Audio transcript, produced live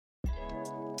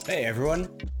Hey everyone,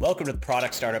 welcome to the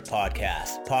Product Startup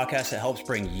Podcast, a podcast that helps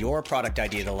bring your product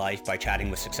idea to life by chatting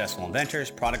with successful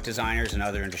inventors, product designers, and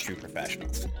other industry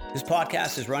professionals. This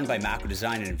podcast is run by Mako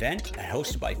Design and Invent and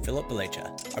hosted by Philip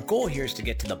Belecha. Our goal here is to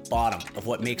get to the bottom of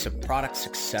what makes a product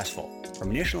successful.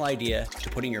 From initial idea to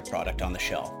putting your product on the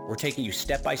shelf, we're taking you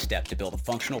step by step to build a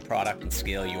functional product and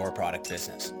scale your product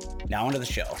business. Now onto the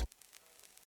show.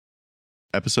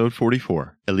 Episode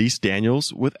 44, Elyse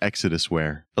Daniels with Exodus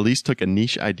Wear. Elyse took a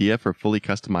niche idea for fully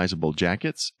customizable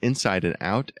jackets, inside and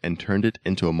out, and turned it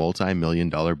into a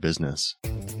multi-million-dollar business.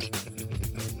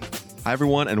 Hi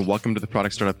everyone, and welcome to the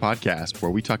Product Startup Podcast,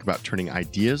 where we talk about turning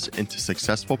ideas into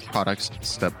successful products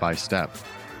step by step.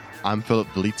 I'm Philip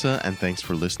Belecha, and thanks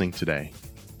for listening today.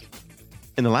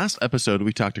 In the last episode,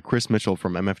 we talked to Chris Mitchell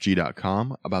from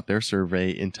MFG.com about their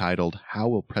survey entitled, How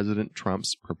Will President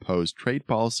Trump's Proposed Trade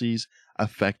Policies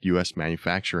Affect U.S.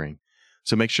 Manufacturing?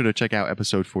 So make sure to check out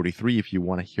episode 43 if you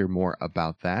want to hear more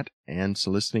about that and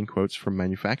soliciting quotes from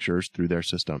manufacturers through their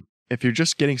system. If you're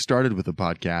just getting started with the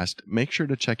podcast, make sure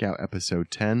to check out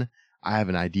episode 10, I Have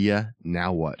an Idea,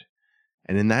 Now What?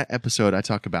 And in that episode, I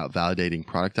talk about validating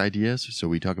product ideas. So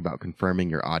we talk about confirming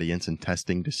your audience and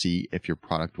testing to see if your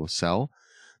product will sell,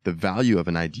 the value of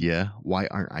an idea, why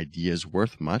aren't ideas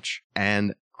worth much,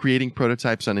 and creating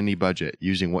prototypes on any budget,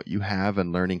 using what you have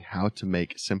and learning how to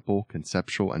make simple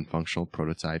conceptual and functional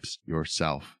prototypes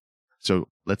yourself. So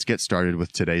let's get started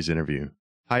with today's interview.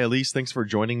 Hi, Elyse. Thanks for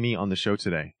joining me on the show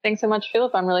today. Thanks so much,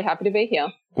 Philip. I'm really happy to be here.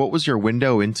 What was your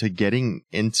window into getting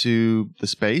into the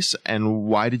space, and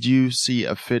why did you see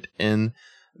a fit in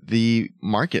the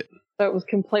market? So it was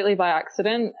completely by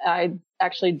accident. I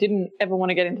actually didn't ever want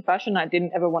to get into fashion. I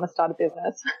didn't ever want to start a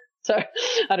business. So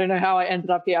I don't know how I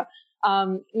ended up here.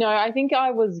 No, I think I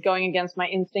was going against my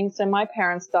instincts. So my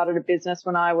parents started a business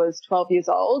when I was 12 years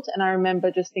old. And I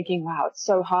remember just thinking, wow, it's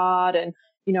so hard. And,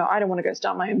 I don't want to go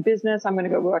start my own business. I'm going to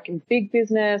go work in big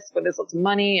business where there's lots of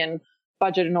money and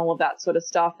budget and all of that sort of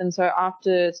stuff. And so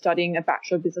after studying a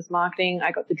Bachelor of Business Marketing,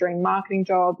 I got the dream marketing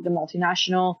job with a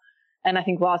multinational. And I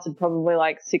think lasted probably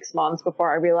like 6 months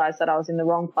before I realized that I was in the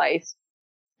wrong place.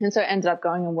 And so I ended up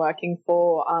going and working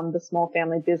for the small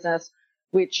family business,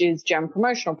 which is Gem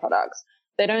Promotional Products.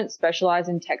 They don't specialize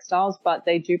in textiles, but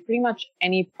they do pretty much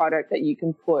any product that you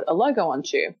can put a logo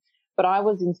onto. But I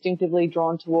was instinctively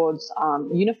drawn towards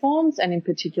uniforms, and in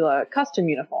particular, custom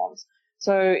uniforms.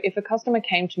 So if a customer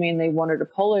came to me and they wanted a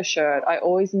polo shirt, I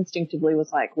always instinctively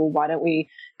was like, well, why don't we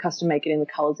custom make it in the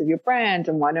colors of your brand?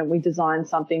 And why don't we design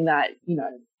something that,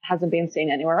 hasn't been seen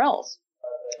anywhere else?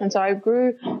 And so I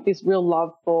grew this real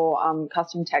love for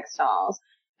custom textiles.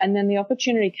 And then the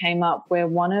opportunity came up where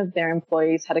one of their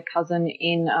employees had a cousin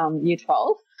in year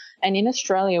 12. And in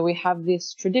Australia, we have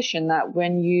this tradition that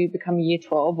when you become a year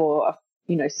 12 or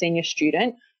a senior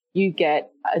student, you get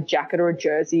a jacket or a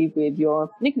jersey with your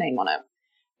nickname on it.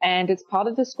 And it's part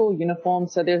of the school uniform.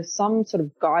 So there's some sort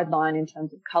of guideline in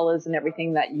terms of colors and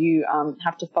everything that you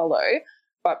have to follow.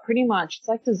 But pretty much it's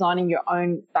like designing your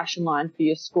own fashion line for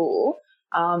your school.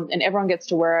 And everyone gets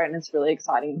to wear it, and it's really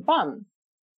exciting and fun.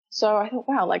 So I thought,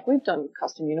 wow, we've done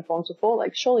custom uniforms before.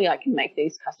 Surely I can make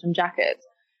these custom jackets.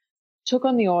 Took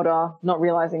on the order, not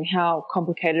realizing how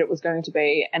complicated it was going to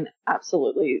be, and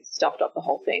absolutely stuffed up the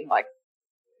whole thing.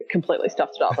 Completely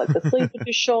stuffed it up. The sleeves were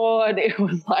too short. It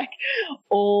was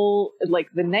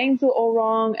the names were all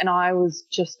wrong. And I was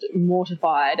just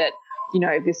mortified at,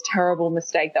 this terrible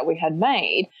mistake that we had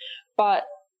made. But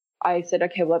I said,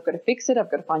 okay, well, I've got to fix it.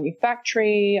 I've got to find a new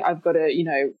factory. I've got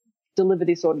to, deliver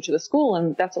this order to the school.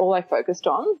 And that's all I focused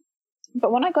on.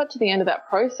 But when I got to the end of that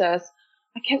process,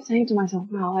 I kept saying to myself,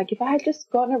 wow, if I had just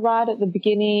gotten it right at the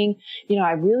beginning,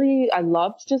 I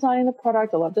loved designing the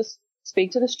product. I loved to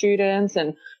speak to the students,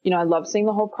 and, I love seeing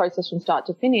the whole process from start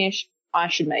to finish. I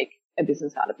should make a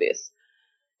business out of this.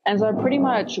 And so I pretty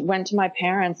much went to my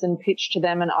parents and pitched to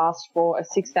them and asked for a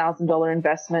 $6,000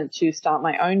 investment to start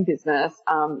my own business,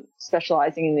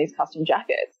 specializing in these custom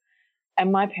jackets.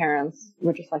 And my parents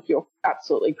were just like, you're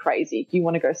absolutely crazy. You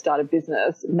want to go start a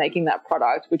business making that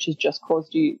product, which has just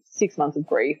caused you 6 months of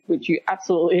grief, which you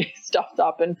absolutely stuffed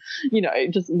up, and,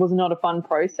 it just was not a fun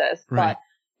process. Right. But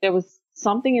there was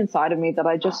something inside of me that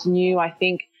I just knew, I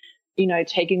think,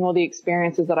 taking all the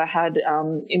experiences that I had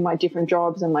in my different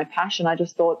jobs and my passion, I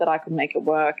just thought that I could make it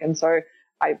work. And so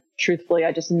I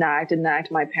just nagged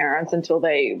my parents until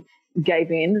they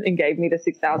gave in and gave me the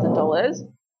 $6,000,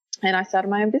 and I started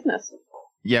my own business.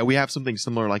 Yeah, we have something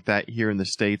similar like that here in the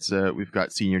States. We've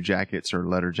got senior jackets or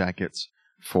letter jackets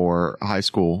for high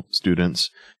school students.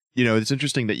 It's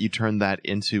interesting that you turned that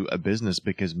into a business,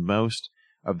 because most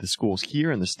of the schools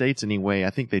here in the States anyway, I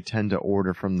think they tend to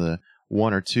order from the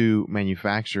one or two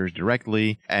manufacturers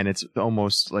directly. And it's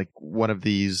almost like one of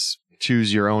these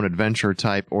choose your own adventure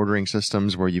type ordering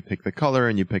systems where you pick the color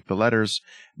and you pick the letters,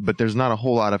 but there's not a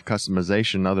whole lot of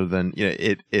customization other than,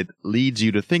 it leads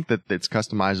you to think that it's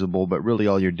customizable, but really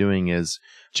all you're doing is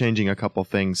changing a couple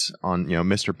things on,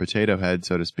 Mr. Potato Head,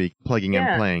 so to speak, plugging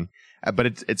and playing. But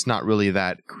it's not really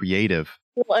that creative.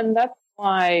 Well, and that's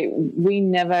why we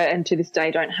never, and to this day,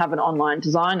 don't have an online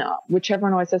designer, which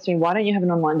everyone always says to me, why don't you have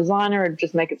an online designer and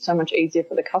just make it so much easier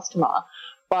for the customer?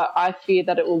 But I fear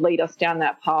that it will lead us down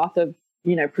that path of,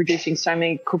 producing so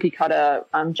many cookie cutter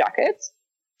jackets.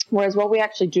 Whereas what we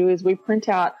actually do is we print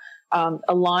out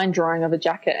a line drawing of a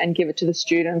jacket and give it to the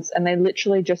students, and they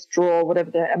literally just draw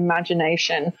whatever their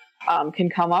imagination can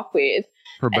come up with.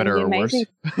 For better or worse.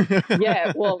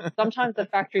 Yeah, well, sometimes the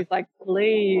factory's like,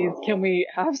 please, can we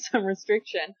have some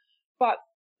restriction? But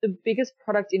the biggest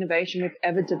product innovation we've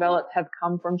ever developed have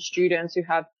come from students who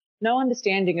have no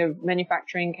understanding of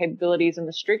manufacturing capabilities and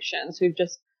restrictions, who've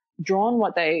just drawn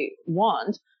what they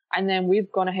want, and then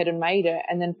we've gone ahead and made it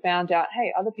and then found out,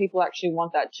 hey, other people actually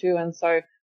want that too. And so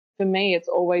for me, it's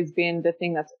always been the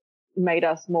thing that's made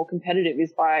us more competitive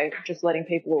is by just letting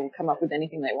people come up with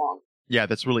anything they want. Yeah,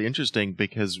 that's really interesting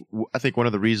because I think one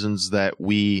of the reasons that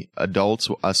we adults,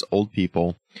 us old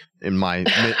people, I'm in my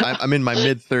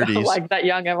mid 30s. Like that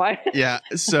young, am I? Yeah.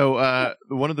 So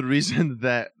one of the reasons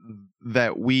that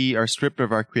we are stripped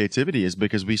of our creativity is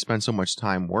because we spend so much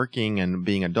time working and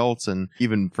being adults. And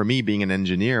even for me, being an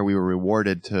engineer, we were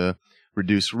rewarded to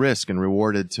reduce risk and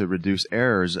rewarded to reduce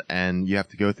errors. And you have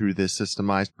to go through this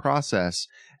systemized process.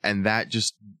 And that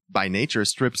just by nature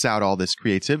strips out all this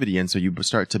creativity. And so you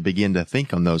start to begin to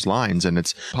think on those lines. And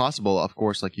it's possible, of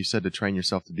course, like you said, to train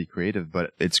yourself to be creative,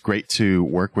 but it's great to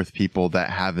work with people that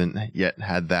haven't yet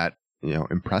had that,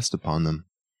 impressed upon them.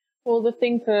 Well, the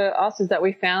thing for us is that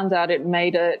we found out it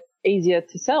made it easier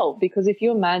to sell, because if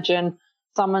you imagine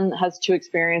someone has two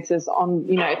experiences on,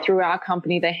 through our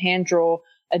company, they hand draw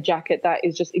a jacket that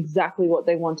is just exactly what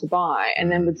they want to buy.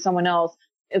 And then with someone else,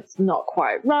 it's not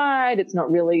quite right. It's not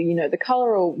really, the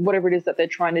color or whatever it is that they're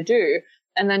trying to do.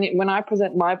 And then when I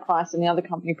present my price and the other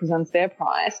company presents their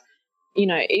price,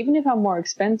 even if I'm more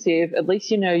expensive, at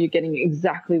least you're getting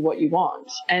exactly what you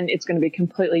want, and it's going to be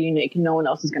completely unique and no one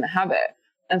else is going to have it.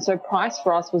 And so price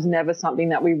for us was never something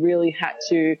that we really had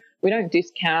to, we don't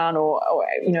discount or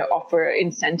offer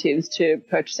incentives to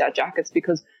purchase our jackets,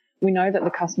 because we know that the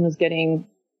customer's getting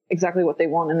exactly what they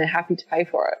want and they're happy to pay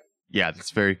for it. Yeah,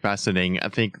 that's very fascinating. I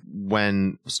think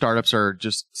when startups are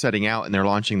just setting out and they're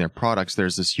launching their products,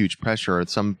 there's this huge pressure.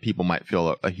 Some people might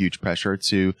feel a huge pressure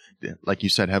to, like you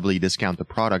said, heavily discount the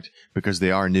product because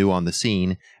they are new on the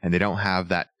scene and they don't have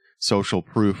that social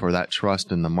proof or that trust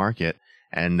in the market.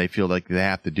 And they feel like they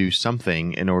have to do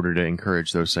something in order to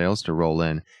encourage those sales to roll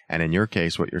in. And in your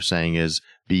case, what you're saying is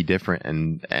be different,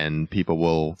 and people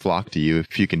will flock to you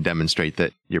if you can demonstrate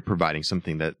that you're providing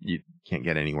something that you can't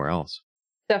get anywhere else.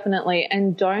 Definitely.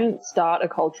 And don't start a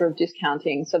culture of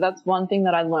discounting. So that's one thing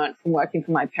that I learned from working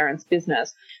for my parents'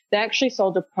 business. They actually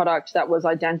sold a product that was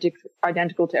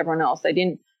identical to everyone else. They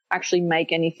didn't actually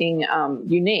make anything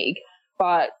unique,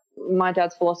 but my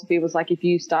dad's philosophy was like, if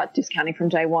you start discounting from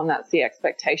day one, that's the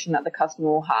expectation that the customer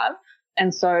will have.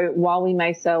 And so while we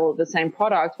may sell the same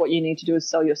product, what you need to do is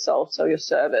sell yourself, sell your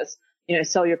service,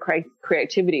 sell your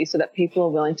creativity, so that people are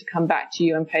willing to come back to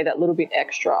you and pay that little bit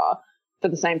extra for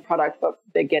the same product, but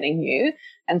they're getting you.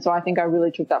 And so I think I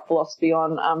really took that philosophy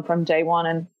on from day one.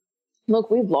 And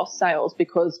look, we've lost sales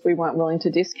because we weren't willing to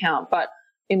discount. But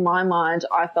in my mind,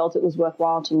 I felt it was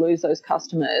worthwhile to lose those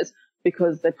customers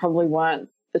because they probably weren't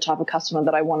the type of customer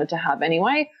that I wanted to have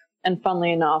anyway. And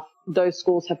funnily enough, those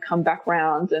schools have come back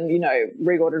round and,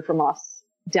 reordered from us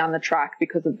down the track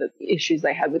because of the issues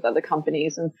they had with other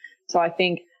companies. And so I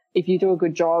think if you do a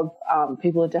good job,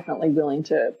 people are definitely willing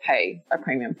to pay a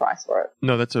premium price for it.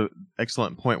 No, that's an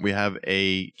excellent point. We have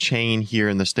a chain here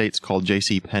in the States called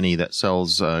JCPenney that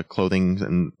sells clothing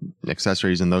and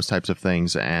accessories and those types of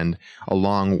things. And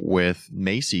along with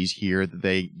Macy's here,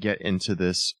 they get into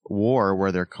this war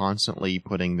where they're constantly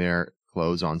putting their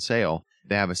clothes on sale.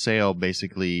 They have a sale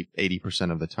basically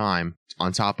 80% of the time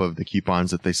on top of the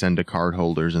coupons that they send to card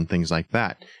holders and things like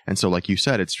that. And so, like you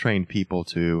said, it's trained people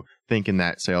to think in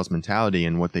that sales mentality.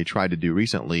 And what they tried to do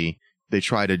recently, they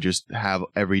try to just have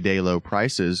everyday low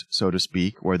prices, so to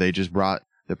speak, where they just brought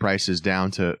the prices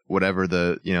down to whatever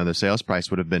the sales price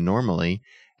would have been normally.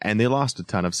 And they lost a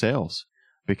ton of sales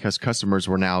because customers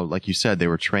were now, like you said, they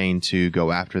were trained to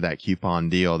go after that coupon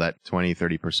deal, that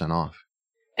 20-30% off.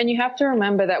 And you have to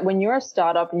remember that when you're a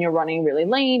startup and you're running really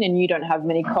lean and you don't have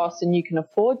many costs and you can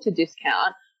afford to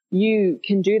discount, you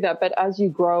can do that. But as you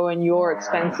grow and your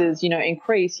expenses,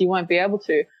 increase, you won't be able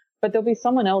to. But there'll be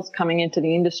someone else coming into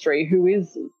the industry who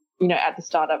is, at the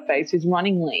startup phase, who's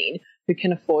running lean, who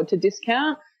can afford to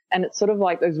discount. And it's sort of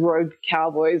like those rogue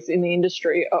cowboys in the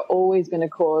industry are always going to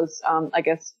cause,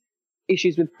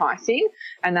 issues with pricing.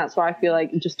 And that's why I feel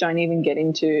like you just don't even get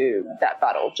into that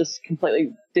battle. Just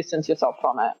completely distance yourself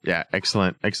from it. Yeah,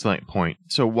 excellent point.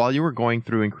 So while you were going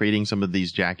through and creating some of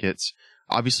these jackets,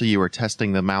 obviously you were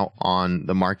testing them out on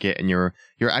the market, and your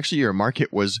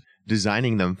market was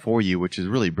designing them for you, which is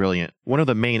really brilliant. One of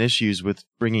the main issues with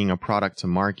bringing a product to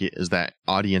market is that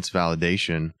audience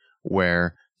validation,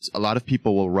 where a lot of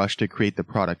people will rush to create the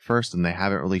product first, and they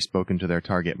haven't really spoken to their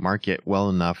target market well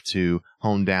enough to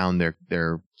hone down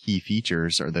their key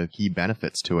features or the key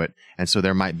benefits to it. And so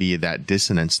there might be that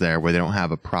dissonance there where they don't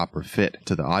have a proper fit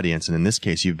to the audience. And in this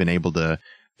case, you've been able to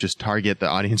just target the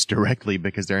audience directly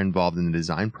because they're involved in the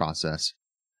design process.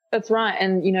 That's right.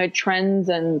 And, trends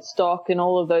and stock and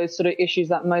all of those sort of issues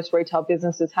that most retail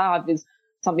businesses have is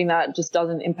something that just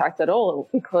doesn't impact at all,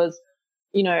 because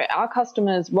our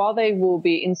customers, while they will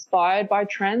be inspired by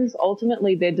trends,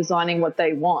 ultimately they're designing what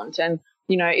they want. And,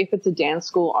 if it's a dance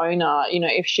school owner,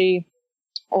 if she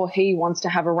or he wants to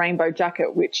have a rainbow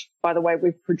jacket, which, by the way,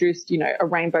 we've produced, a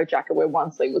rainbow jacket where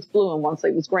one sleeve was blue and one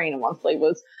sleeve was green and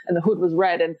and the hood was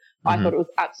red. And I thought it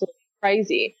was absolutely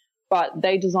crazy. But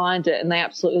they designed it and they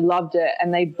absolutely loved it,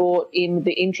 and they brought in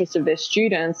the interest of their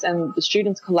students, and the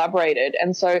students collaborated.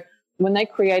 And so when they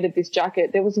created this jacket,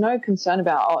 there was no concern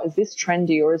about, is this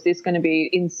trendy or is this going to be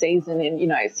in season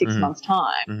in, 6 months'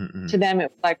 time? To them,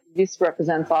 it was like, this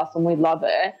represents us and we love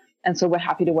it. And so we're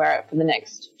happy to wear it for the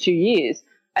next 2 years.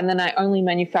 And then I only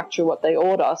manufacture what they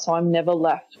order. So I'm never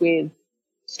left with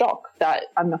stock that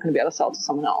I'm not going to be able to sell to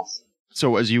someone else.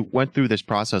 So as you went through this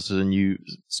process and you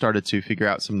started to figure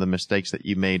out some of the mistakes that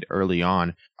you made early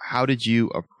on, how did you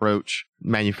approach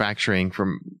manufacturing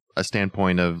from a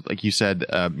standpoint of, like you said,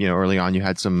 early on you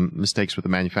had some mistakes with the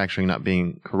manufacturing not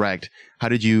being correct. How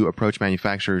did you approach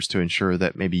manufacturers to ensure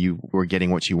that maybe you were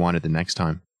getting what you wanted the next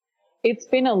time? It's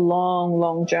been a long,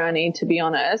 long journey, to be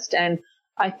honest. And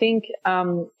I think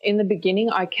in the beginning,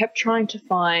 I kept trying to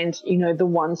find, the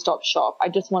one-stop shop. I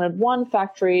just wanted one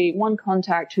factory, one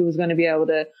contact who was going to be able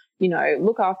to,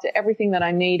 look after everything that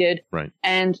I needed. Right.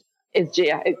 And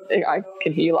I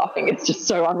can hear you laughing. It's just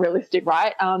so unrealistic,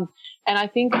 right? And I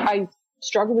think I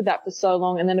struggled with that for so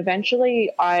long. And then eventually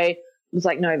I was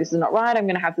like, no, this is not right. I'm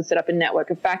going to have to set up a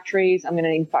network of factories. I'm going to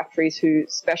need factories who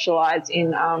specialize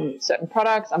in certain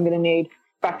products. I'm going to need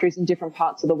factories in different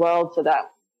parts of the world so that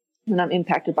when I'm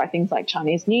impacted by things like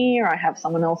Chinese New Year, I have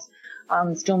someone else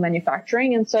still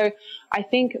manufacturing. And so I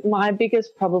think my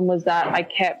biggest problem was that I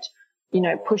kept,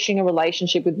 pushing a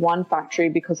relationship with one factory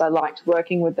because I liked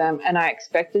working with them and I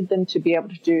expected them to be able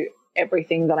to do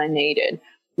everything that I needed.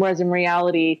 Whereas in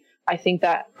reality, I think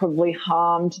that probably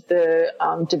harmed the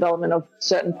development of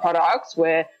certain products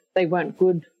where they weren't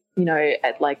good,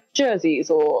 at like jerseys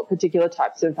or particular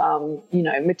types of,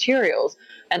 materials.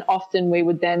 And often we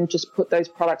would then just put those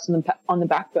products on the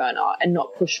back burner and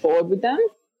not push forward with them.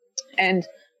 And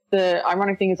the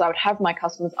ironic thing is I would have my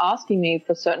customers asking me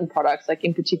for certain products, like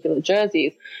in particular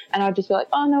jerseys, and I'd just be like,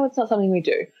 oh, no, it's not something we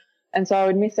do. And so I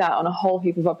would miss out on a whole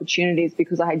heap of opportunities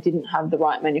because I didn't have the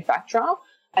right manufacturer.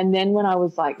 And then when I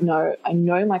was like, no, I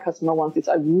know my customer wants this,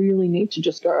 I really need to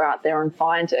just go out there and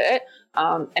find it.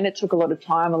 And it took a lot of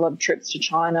time, a lot of trips to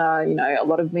China, a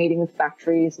lot of meeting with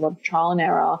factories, a lot of trial and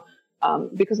error,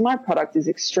 because my product is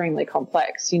extremely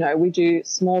complex. We do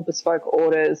small bespoke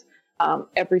orders.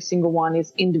 Every single one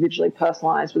is individually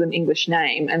personalized with an English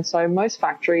name. And so most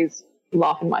factories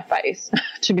laugh in my face,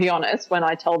 to be honest, when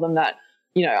I tell them that,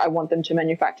 I want them to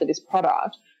manufacture this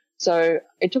product. So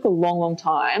it took a long, long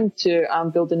time to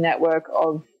build a network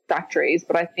of factories,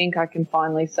 but I think I can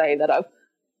finally say that I've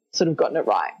sort of gotten it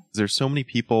right. There's so many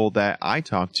people that I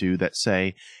talk to that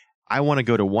say, I want to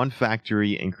go to one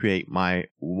factory and create my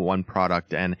one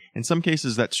product. And in some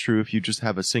cases, that's true if you just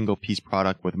have a single piece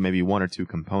product with maybe one or two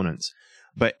components.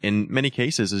 But in many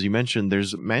cases, as you mentioned,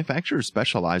 there's manufacturers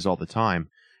specialize all the time.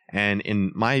 And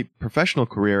in my professional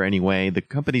career anyway, the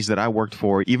companies that I worked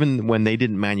for, even when they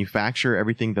didn't manufacture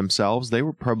everything themselves, they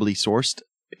were probably sourced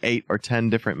 8 or 10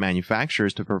 different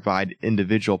manufacturers to provide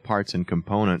individual parts and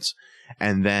components.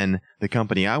 And then the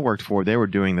company I worked for, they were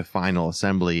doing the final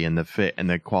assembly and the fit and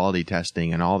the quality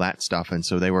testing and all that stuff. And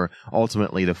so they were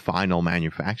ultimately the final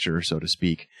manufacturer, so to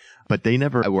speak. But they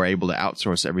never were able to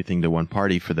outsource everything to one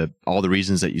party for all the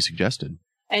reasons that you suggested.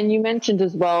 And you mentioned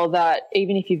as well that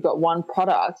even if you've got one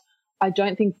product, I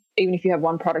don't think even if you have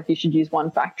one product, you should use one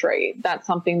factory. That's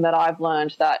something that I've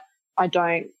learned, that I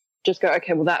don't just go,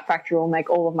 okay, well, that factory will make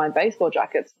all of my baseball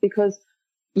jackets, because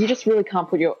you just really can't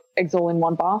put your eggs all in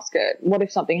one basket. What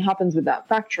if something happens with that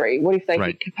factory? What if they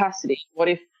hit capacity? What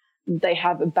if they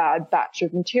have a bad batch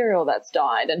of material that's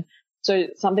dyed? And so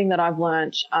something that I've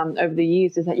learned over the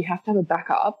years is that you have to have a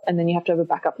backup, and then you have to have a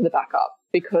backup for the backup,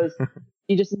 because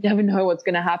you just never know what's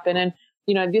going to happen. And,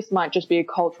 this might just be a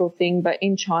cultural thing, but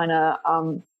in China,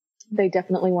 they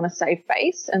definitely want to save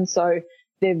face. And so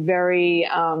they're very,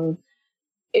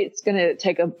 it's going to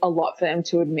take a lot for them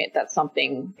to admit that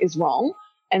something is wrong.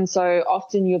 And so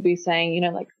often you'll be saying,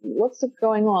 like, what's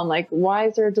going on? Like, why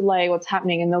is there a delay? What's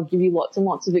happening? And they'll give you lots and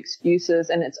lots of excuses.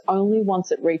 And it's only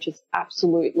once it reaches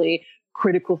absolutely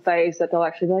critical phase that they'll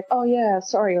actually be like, oh yeah,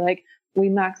 sorry, like we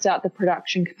maxed out the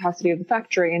production capacity of the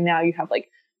factory, and now you have like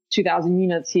 2,000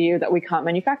 units here that we can't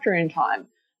manufacture in time.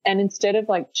 And instead of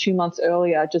like 2 months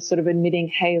earlier, just sort of admitting,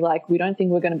 hey, like we don't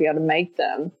think we're going to be able to make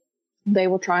them, they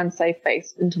will try and save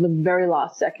face until the very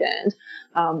last second,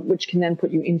 which can then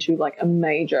put you into like a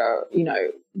major,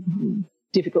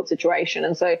 difficult situation.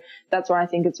 And so that's why I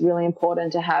think it's really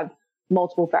important to have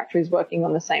multiple factories working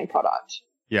on the same product.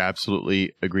 Yeah,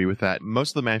 absolutely agree with that.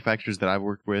 Most of the manufacturers that I've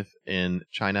worked with in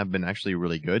China have been actually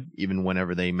really good. Even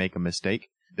whenever they make a mistake,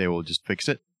 they will just fix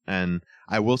it. And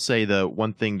I will say the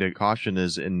one thing to caution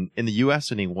is in the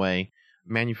US anyway,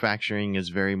 manufacturing is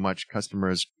very much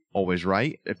customers always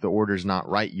right. If the order's not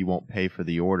right, you won't pay for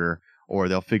the order, or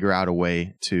they'll figure out a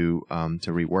way to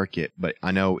rework it. But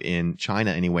I know in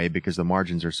China anyway, because the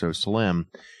margins are so slim,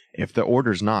 if the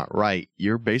order's not right,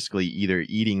 you're basically either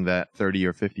eating that 30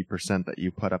 or 50% that you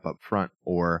put up front,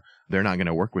 or they're not going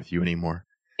to work with you anymore.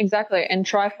 Exactly. And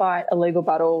try fight a legal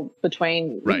battle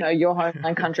between, your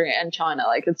homeland country and China.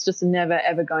 Like, it's just never,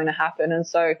 ever going to happen. And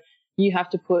so you have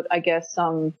to put, I guess,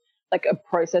 like a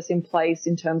process in place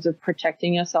in terms of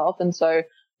protecting yourself. And so,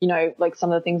 like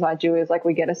some of the things I do is like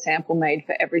we get a sample made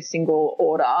for every single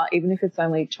order. Even if it's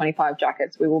only 25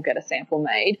 jackets, we will get a sample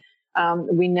made.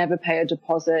 We never pay a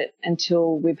deposit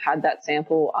until we've had that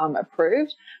sample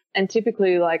approved. And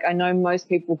typically, like, I know most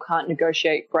people can't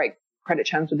negotiate great credit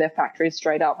terms with their factories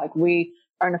straight up. Like, we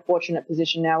are in a fortunate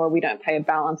position now where we don't pay a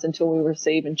balance until we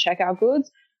receive and check our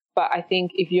goods. But I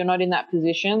think if you're not in that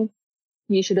position,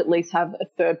 you should at least have a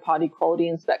third-party quality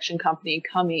inspection company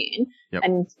come in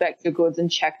and inspect your goods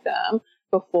and check them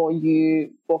before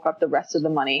you fork up the rest of the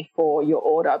money for your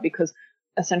order. Because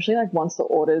essentially, like, once the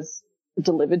order's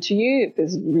delivered to you,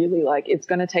 there's really, like, it's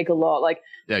going to take a lot. Like,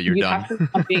 you're done.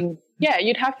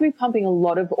 You'd have to be pumping a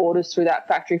lot of orders through that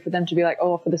factory for them to be like,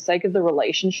 oh, for the sake of the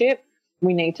relationship,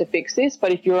 we need to fix this.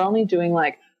 But if you're only doing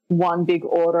like one big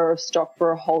order of stock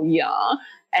for a whole year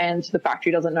and the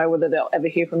factory doesn't know whether they'll ever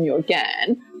hear from you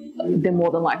again, they're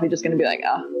more than likely just going to be like,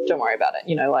 don't worry about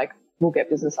it. Like, we'll get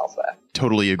business elsewhere.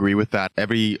 Totally agree with that.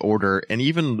 Every order, and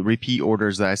even repeat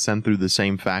orders that I send through the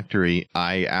same factory,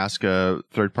 I ask a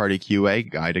third-party QA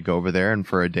guy to go over there, and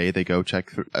for a day they go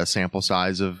check a sample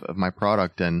size of my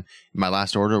product. And my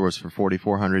last order was for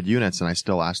 4,400 units, and I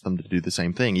still ask them to do the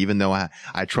same thing. Even though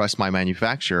I trust my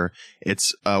manufacturer,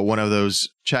 it's one of those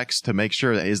checks to make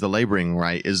sure that is the labeling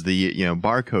right, is the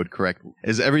barcode correct,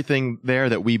 is everything there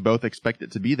that we both expect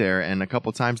it to be there. And a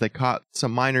couple times they caught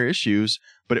some minor issues,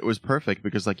 but it was perfect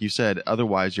because, like you said,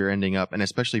 otherwise you're ending up, and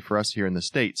especially for us here in the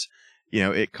States,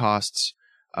 it costs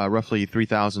roughly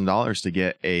 $3,000 to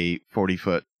get a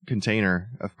 40-foot container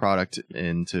of product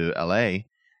into LA,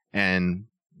 and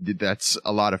that's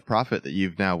a lot of profit that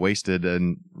you've now wasted,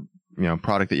 and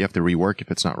product that you have to rework if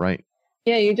it's not right.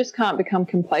 Yeah, you just can't become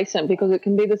complacent because it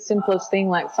can be the simplest thing.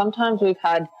 Like, sometimes we've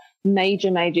had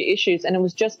major issues, and it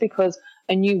was just because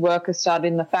a new worker started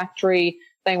in the factory.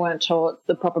 They weren't taught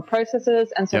the proper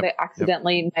processes, and so they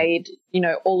accidentally made,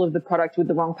 all of the product with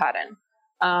the wrong pattern.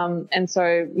 And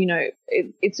so,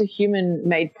 it's a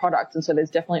human-made product, and so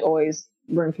there's definitely always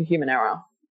room for human error.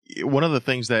 One of the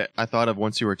things that I thought of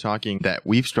once you were talking that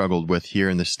we've struggled with here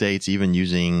in the States, even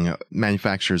using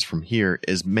manufacturers from here,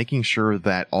 is making sure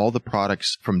that all the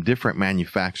products from different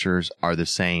manufacturers are the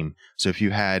same. So if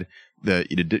you had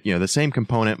the same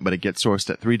component, but it gets sourced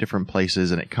at 3 different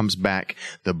places and it comes back,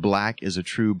 the black is a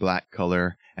true black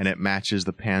color and it matches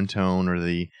the Pantone or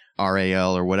the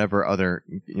RAL or whatever other,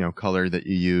 color that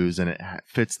you use, and it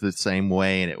fits the same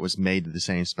way and it was made to the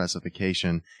same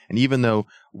specification. And even though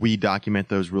we document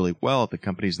those really well at the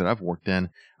companies that I've worked in,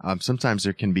 sometimes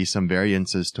there can be some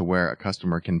variances to where a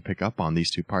customer can pick up on these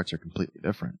 2 parts are completely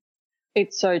different.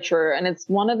 It's so true. And it's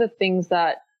one of the things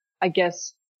that I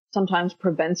guess sometimes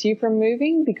prevents you from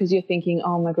moving, because you're thinking,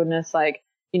 oh my goodness, like,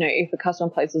 if the customer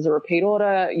places a repeat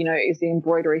order, is the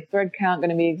embroidery thread count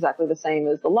going to be exactly the same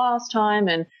as the last time?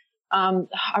 And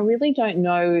I really don't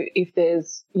know if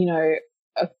there's,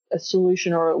 a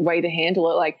solution or a way to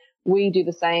handle it. Like, we do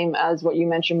the same as what you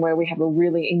mentioned, where we have a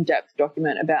really in-depth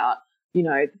document about,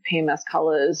 the PMS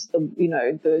colors,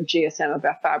 the GSM of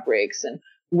our fabrics, and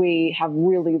we have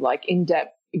really like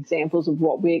in-depth examples of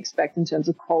what we expect in terms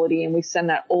of quality. And we send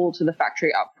that all to the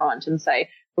factory up front and say,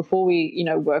 before we,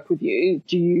 work with you,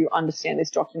 do you understand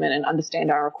this document and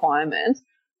understand our requirements?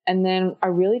 And then I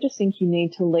really just think you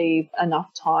need to leave enough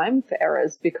time for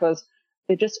errors, because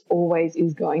there just always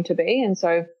is going to be. And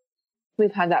so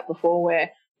we've had that before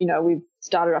where, we've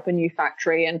started up a new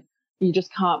factory and you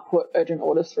just can't put urgent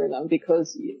orders through them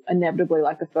because inevitably,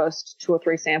 like, the first 2 or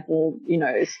 3 sample,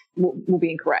 will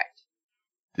be incorrect.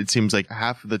 It seems like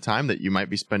half of the time that you might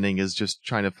be spending is just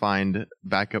trying to find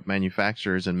backup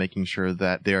manufacturers and making sure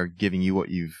that they are giving you what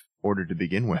you've ordered to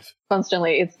begin with.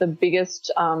 Constantly. It's the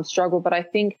biggest struggle, but I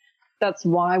think that's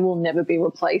why we'll never be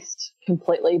replaced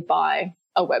completely by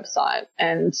a website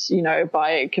and,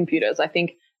 by computers. I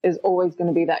think there's always going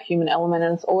to be that human element,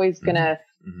 and it's always going to,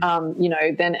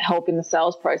 then help in the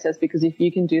sales process, because if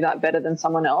you can do that better than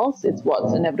someone else, it's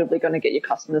what's inevitably going to get your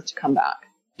customers to come back.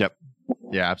 Yep.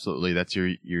 Yeah, absolutely. That's your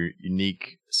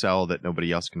unique sell that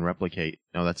nobody else can replicate.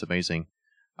 No, that's amazing.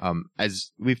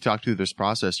 As we've talked through this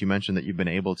process, you mentioned that you've been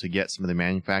able to get some of the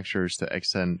manufacturers to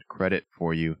extend credit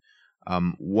for you.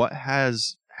 What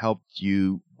has helped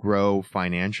you grow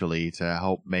financially to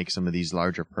help make some of these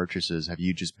larger purchases? Have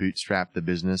you just bootstrapped the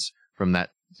business from that,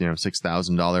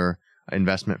 $6,000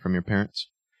 investment from your parents?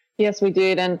 Yes, we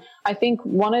did. And I think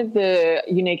one of the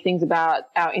unique things about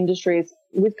our industry is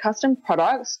with custom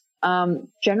products,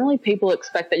 generally people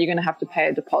expect that you're going to have to pay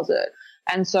a deposit.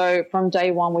 And so from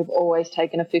day one, we've always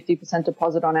taken a 50%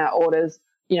 deposit on our orders,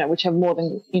 which have more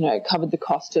than, covered the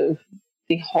cost of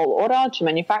the whole order to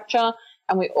manufacture.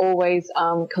 And we always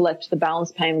collect the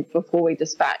balance payment before we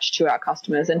dispatch to our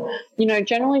customers. And,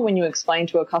 generally when you explain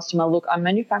to a customer, look, I'm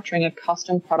manufacturing a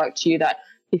custom product to you that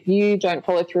if you don't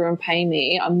follow through and pay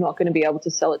me, I'm not going to be able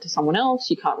to sell it to someone else.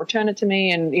 You can't return it to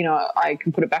me, and, I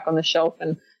can put it back on the shelf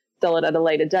and sell it at a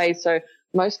later date. So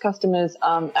most customers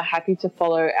are happy to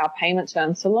follow our payment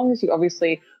terms, so long as you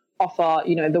obviously offer,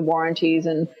 the warranties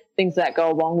and things that go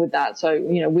along with that. So,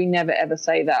 we never ever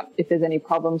say that if there's any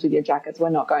problems with your jackets, we're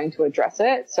not going to address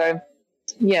it. So,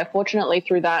 yeah, fortunately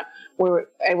through that, we were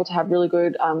able to have really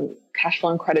good cash flow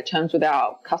and credit terms with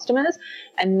our customers.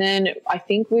 And then I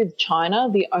think with China,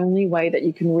 the only way that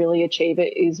you can really achieve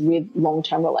it is with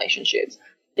long-term relationships.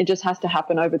 It just has to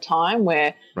happen over time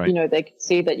where, right, they can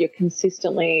see that you're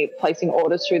consistently placing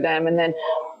orders through them. And then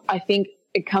I think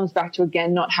it comes back to,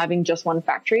 again, not having just one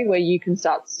factory where you can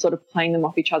start sort of playing them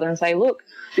off each other and say, look,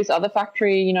 this other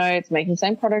factory, it's making the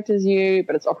same product as you,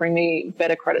 but it's offering me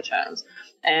better credit terms.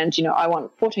 And, I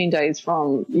want 14 days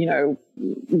from,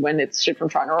 when it's shipped from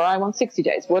China, or I want 60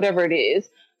 days, whatever it is.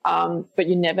 But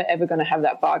you're never, ever going to have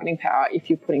that bargaining power if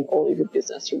you're putting all of your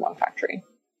business through one factory.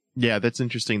 Yeah, that's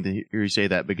interesting to hear you say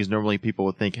that, because normally people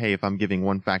would think, hey, if I'm giving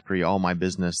one factory all my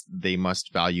business, they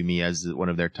must value me as one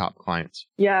of their top clients.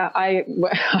 Yeah,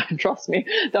 trust me,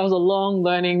 that was a long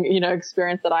learning,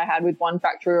 experience that I had with one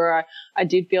factory where I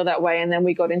did feel that way. And then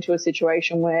we got into a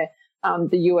situation where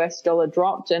the US dollar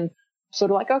dropped, and sort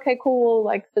of like, okay, cool,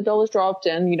 like the dollar's dropped,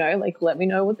 and, let me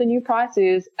know what the new price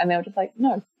is. And they were just like,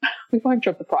 no, we won't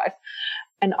drop the price.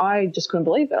 And I just couldn't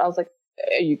believe it. I was like,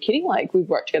 are you kidding? Like, we've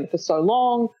worked together for so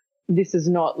long. This is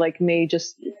not like me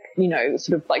just,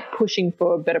 sort of like pushing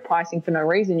for better pricing for no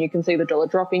reason. You can see the dollar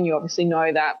dropping. You obviously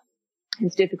know that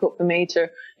it's difficult for me to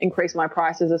increase my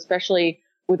prices, especially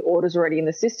with orders already in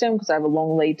the system, because I have a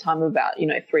long lead time of about,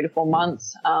 3 to 4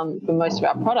 months for most of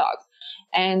our products.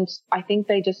 And I think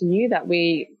they just knew that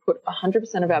we put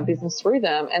 100% of our business through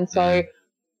them. And so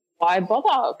why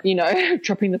bother,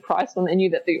 dropping the price when they knew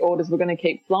that the orders were going to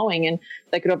keep flowing? And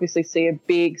they could obviously see a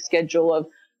big schedule of,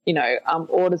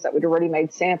 orders that we'd already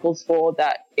made samples for,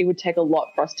 that it would take a lot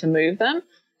for us to move them.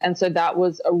 And so that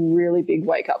was a really big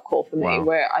wake up call for me. Wow.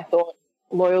 Where I thought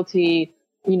loyalty,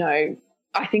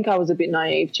 I think I was a bit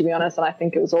naive, to be honest. And I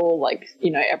think it was all like,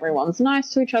 everyone's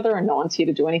nice to each other and no one's here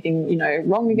to do anything,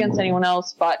 wrong against anyone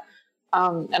else. But,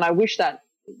 and I wish that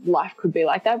life could be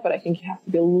like that, but I think you have to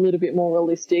be a little bit more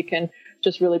realistic and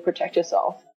just really protect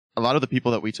yourself. A lot of the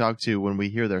people that we talk to, when we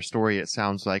hear their story, it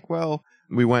sounds like, well,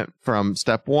 we went from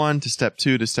step 1 to step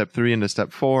 2 to step 3 and to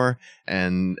step 4,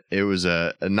 and it was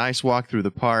a nice walk through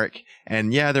the park.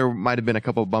 And yeah, there might have been a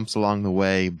couple of bumps along the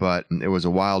way, but it was a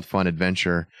wild, fun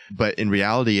adventure. But in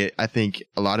reality, I think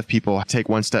a lot of people take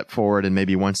one step forward and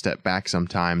maybe one step back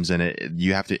sometimes, and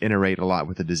you have to iterate a lot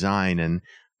with the design. And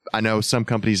I know some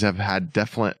companies have had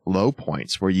definite low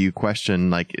points where you question,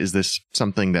 like, is this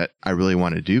something that I really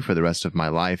want to do for the rest of my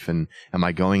life? And am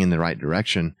I going in the right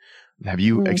direction? Have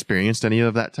you experienced any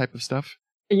of that type of stuff?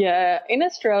 Yeah, in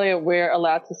Australia, we're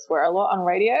allowed to swear a lot on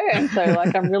radio. And so,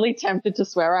 like, I'm really tempted to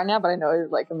swear right now, but I know,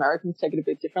 like, Americans take it a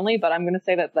bit differently. But I'm going to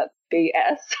say that that's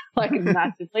BS, like,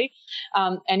 massively.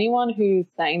 Anyone who's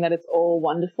saying that it's all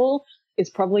wonderful is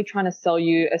probably trying to sell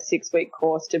you a 6-week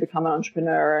course to become an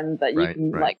entrepreneur and that you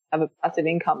can, like, have a passive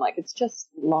income. Like, it's just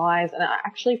lies. And it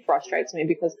actually frustrates me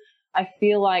because I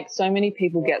feel like so many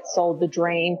people get sold the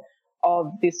dream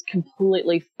of this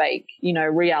completely fake,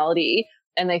 reality.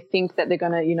 And they think that they're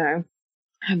going to,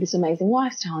 have this amazing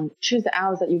lifestyle and choose the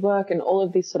hours that you work and all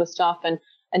of this sort of stuff. And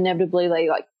inevitably they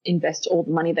like invest all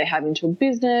the money they have into a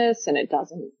business and it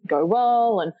doesn't go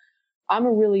well. And I'm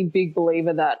a really big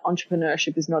believer that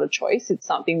entrepreneurship is not a choice. It's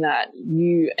something that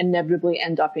you inevitably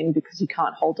end up in because you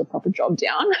can't hold a proper job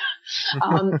down.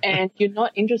 And you're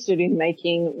not interested in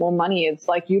making more money. It's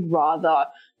like you'd rather,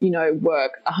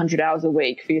 work 100 hours a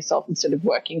week for yourself instead of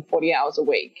working 40 hours a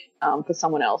week for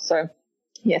someone else. So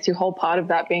yes, your whole part of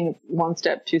that being 1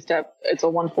 step, 2 step, it's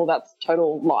all wonderful. That's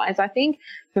total lies. I think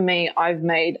for me, I've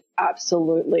made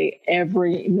absolutely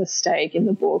every mistake in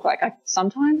the book. Like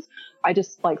sometimes I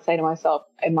just like say to myself,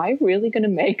 am I really going to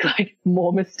make like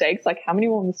more mistakes? Like how many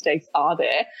more mistakes are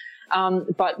there?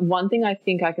 But one thing I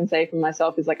think I can say for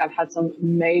myself is like I've had some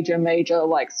major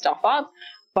like stuff up,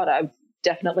 but I've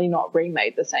definitely not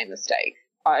remade the same mistake.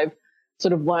 I've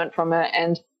sort of learned from it,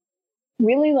 and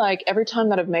really like every time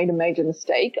that I've made a major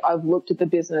mistake, I've looked at the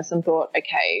business and thought,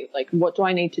 okay, like what do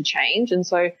I need to change? And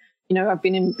so, I've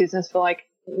been in business for like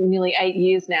nearly 8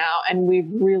 years now, and we've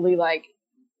really like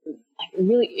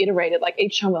really iterated. Like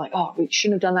each time we're like, oh, we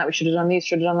shouldn't have done that. We should have done this,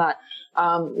 should have done that.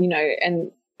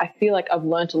 And I feel like I've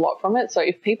learned a lot from it. So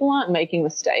if people aren't making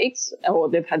mistakes or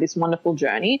they've had this wonderful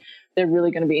journey, they're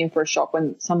really going to be in for a shock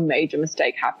when some major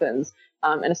mistake happens.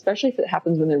 And especially if it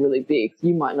happens when they're really big,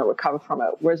 you might not recover from it.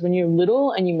 Whereas when you're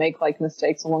little and you make like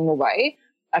mistakes along the way,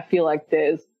 I feel like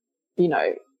there's,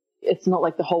 it's not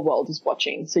like the whole world is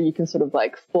watching. So you can sort of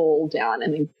like fall down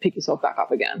and then pick yourself back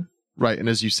up again. Right. And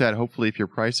as you said, hopefully if your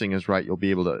pricing is right, you'll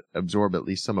be able to absorb at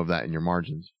least some of that in your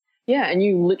margins. Yeah. And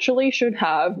you literally should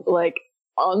have like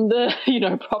on the,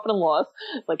 profit and loss,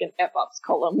 like an F-ups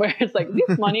column where it's like,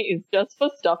 this money is just for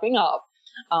stuffing up.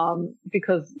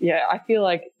 Because I feel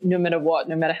like no matter what,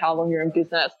 no matter how long you're in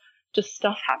business, just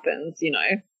stuff happens,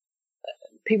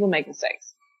 people make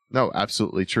mistakes. No,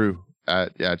 absolutely true. I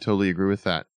totally agree with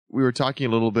that. We were talking a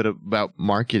little bit about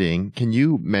marketing. Can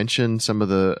you mention some of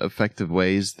the effective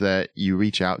ways that you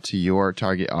reach out to your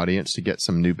target audience to get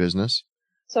some new business?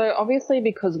 So obviously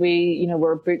because we,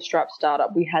 we're a bootstrap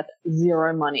startup, we had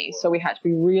zero money. So we had to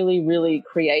be really, really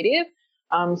creative.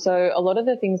 So a lot of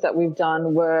the things that we've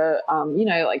done were,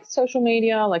 like social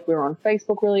media, like we were on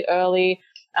Facebook really early,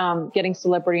 getting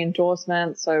celebrity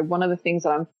endorsements. So one of the things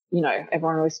that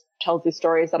everyone always tells this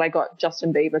story is that I got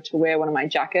Justin Bieber to wear one of my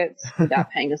jackets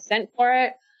without paying a cent for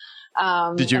it.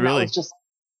 Did you really?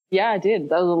 Yeah, I did.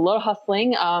 There was a lot of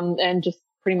hustling, and just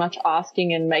pretty much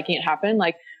asking and making it happen.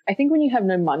 Like, I think when you have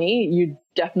no money, you're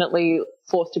definitely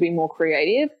forced to be more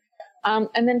creative.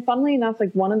 And then funnily enough,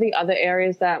 like one of the other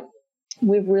areas that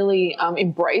we've really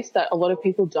embraced that a lot of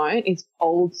people don't is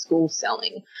old school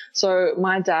selling. So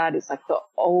my dad is like the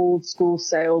old school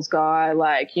sales guy.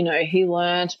 Like, he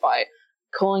learned by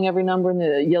calling every number in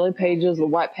the yellow pages, the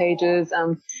white pages.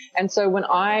 And so when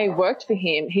I worked for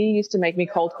him, he used to make me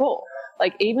cold call.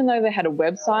 Like, even though they had a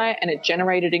website and it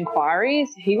generated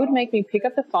inquiries, he would make me pick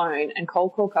up the phone and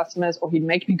cold call customers, or he'd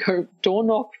make me go door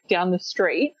knock down the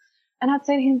street. And I'd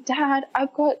say to him, Dad,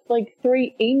 I've got like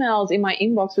 3 emails in my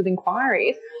inbox with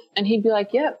inquiries. And he'd be like,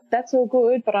 yep, that's all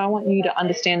good, but I want you to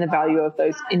understand the value of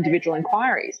those individual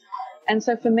inquiries. And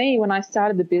so for me, when I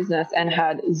started the business and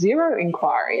had 0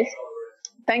 inquiries,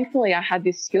 thankfully I had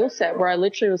this skill set where I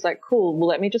literally was like, cool, well,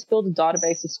 let me just build a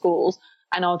database of schools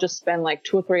and I'll just spend like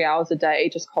 2 or 3 hours a day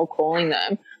just cold calling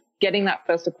them, getting that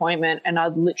first appointment. And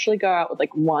I'd literally go out with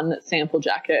like 1 sample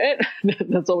jacket.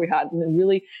 That's all we had. And then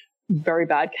really very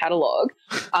bad catalog.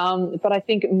 But I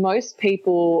think most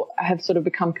people have sort of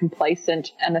become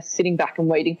complacent and are sitting back and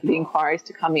waiting for the inquiries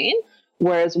to come in.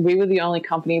 Whereas we were the only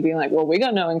company being like, well, we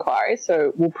got no inquiries,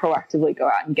 so we'll proactively go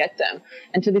out and get them.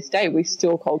 And to this day, we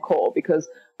still cold call because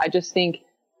I just think,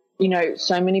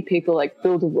 so many people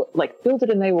build it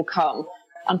and they will come.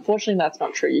 Unfortunately, that's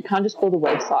not true. You can't just build a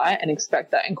website and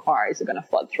expect that inquiries are going to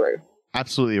flood through.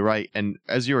 Absolutely right. And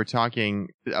as you were talking,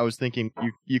 I was thinking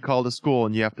you called a school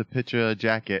and you have to pitch a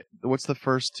jacket. What's the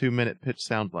first 2-minute pitch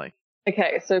sound like?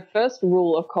 Okay, so first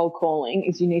rule of cold calling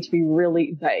is you need to be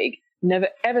really vague. Never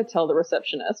ever tell the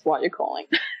receptionist why you're calling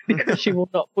because she will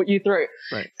not put you through.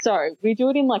 Right. So we do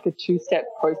it in like a 2-step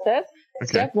process. Okay.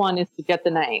 Step 1 is to get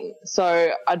the name.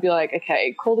 So I'd be like,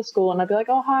 okay, call the school, and I'd be like,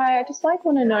 oh, hi, I just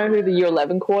want to know who the year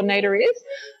 11 coordinator is.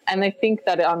 And they think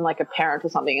that I'm like a parent or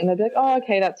something. And they'd be like, oh,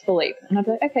 okay, that's Philippe. And I'd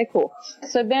be like, okay, cool.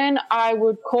 So then I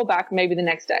would call back maybe the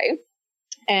next day,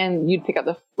 and you'd pick up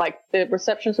the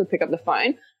receptionist would pick up the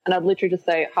phone, and I'd literally just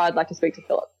say, hi, I'd like to speak to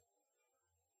Philip.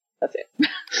 That's it.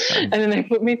 And then they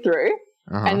put me through,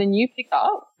 and then you pick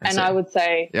up, and I would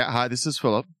say, yeah, hi, this is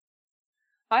Philip.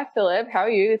 Hi, Philip. How are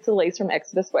you? It's Elyse from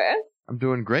Exodus Wear. I'm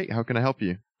doing great. How can I help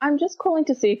you? I'm just calling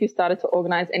to see if you started to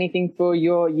organize anything for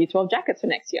your Year 12 jackets for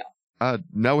next year.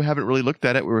 No, we haven't really looked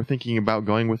at it. We were thinking about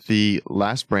going with the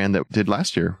last brand that did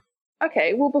last year.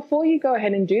 Okay, well, before you go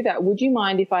ahead and do that, would you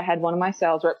mind if I had one of my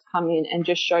sales reps come in and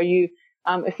just show you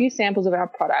a few samples of our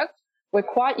product? We're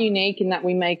quite unique in that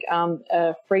we make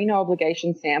a free, no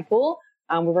obligation sample.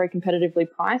 We're very competitively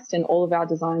priced, and all of our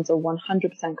designs are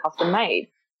 100% custom made.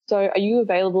 So are you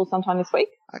available sometime this week?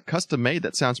 Custom made?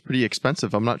 That sounds pretty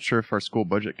expensive. I'm not sure if our school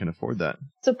budget can afford that.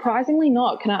 Surprisingly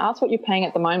not. Can I ask what you're paying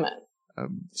at the moment?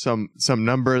 Some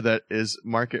number that is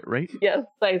market rate? Yes,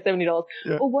 say $70.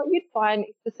 Yeah. Well, what you'd find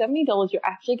is for $70, you're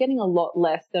actually getting a lot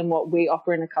less than what we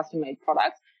offer in a custom-made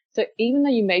product. So even though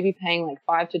you may be paying like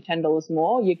 $5 to $10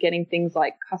 more, you're getting things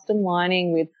like custom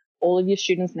lining with all of your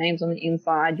students' names on the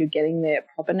inside. You're getting their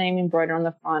proper name embroidered on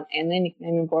the front and their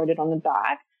nickname embroidered on the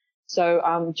back.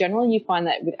 So generally, you find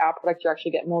that with our product, you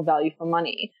actually get more value for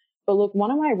money. But look,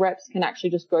 one of my reps can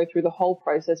actually just go through the whole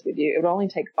process with you. It would only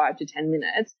take 5 to 10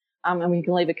 minutes. And we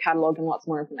can leave a catalog and lots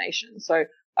more information. So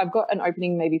I've got an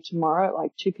opening maybe tomorrow at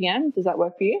like 2 p.m. Does that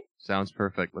work for you? Sounds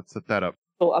perfect. Let's set that up.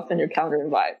 Cool. I'll send your calendar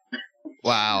invite.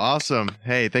 Wow. Awesome.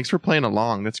 Hey, thanks for playing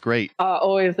along. That's great.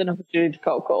 Always an opportunity to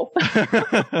cold call.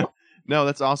 No,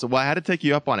 that's awesome. Well, I had to take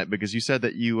you up on it because you said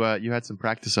that you had some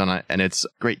practice on it, and it's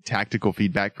great tactical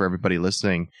feedback for everybody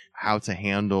listening, how to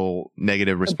handle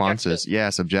negative responses.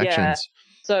 Yes, objections. Yeah.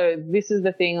 So this is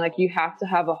the thing, like you have to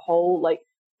have a whole, like,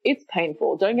 it's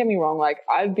painful. Don't get me wrong. Like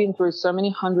I've been through so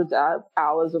many hundreds of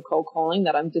hours of cold calling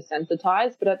that I'm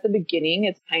desensitized, but at the beginning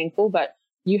it's painful, but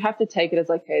you have to take it as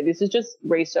like, hey, this is just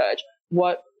research.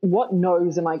 What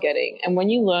no's am I getting? And when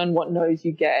you learn what no's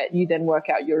you get, you then work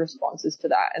out your responses to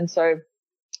that. And so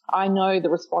I know the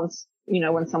response,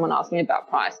 when someone asks me about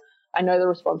price, I know the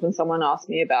response when someone asks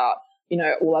me about,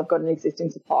 well, I've got an existing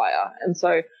supplier. And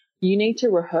so you need to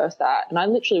rehearse that. And I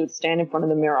literally would stand in front of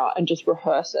the mirror and just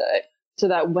rehearse it so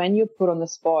that when you're put on the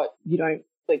spot, you don't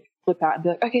like flip out and be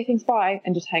like, okay, thanks, bye,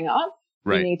 and just hang up.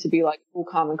 Right. You need to be like cool,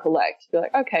 calm, and collect. Be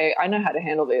like, okay, I know how to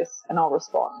handle this, and I'll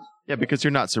respond. Yeah, because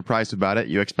you're not surprised about it.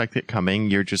 You expect it coming.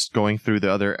 You're just going through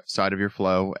the other side of your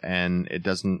flow, and it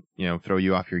doesn't, throw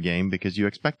you off your game because you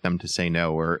expect them to say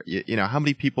no. Or, how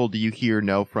many people do you hear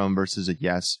no from versus a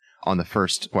yes on the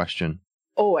first question?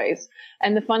 Always.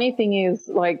 And the funny thing is,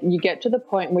 like, you get to the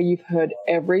point where you've heard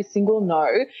every single no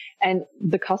and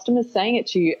the customer's saying it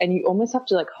to you, and you almost have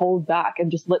to like hold back and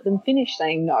just let them finish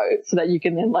saying no so that you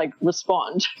can then like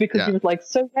respond because you're like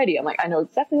so ready. I'm like, I know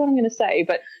exactly what I'm going to say,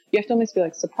 but you have to almost be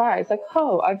like surprised, like,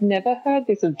 oh, I've never heard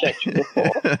this objection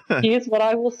before. Here's what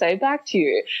I will say back to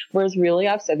you. Whereas really,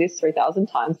 I've said this 3,000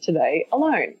 times today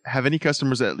alone. Have any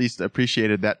customers at least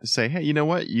appreciated that to say, hey, you know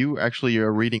what? You actually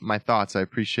are reading my thoughts. I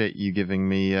appreciate you giving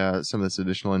me some of this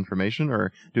additional information.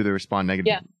 Or do they respond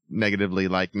negatively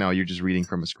like, no, you're just reading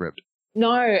from a script?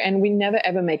 No, and we never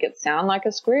ever make it sound like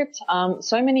a script.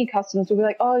 So many customers will be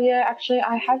like, oh, yeah, actually,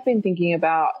 I have been thinking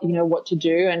about, what to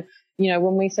do. And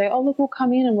when we say, oh, look, we'll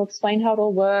come in and we'll explain how it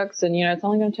all works. And, it's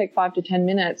only going to take 5 to 10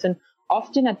 minutes. And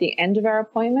often at the end of our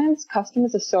appointments,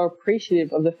 customers are so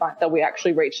appreciative of the fact that we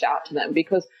actually reached out to them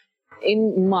because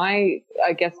in my,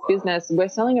 business, we're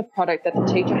selling a product that the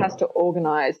teacher has to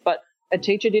organize, but a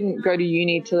teacher didn't go to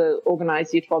uni to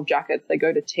organize Year 12 jackets. They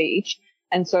go to teach.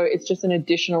 And so it's just an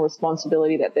additional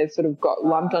responsibility that they've sort of got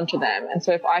lumped onto them. And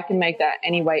so if I can make that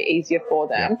any way easier for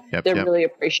them, they're really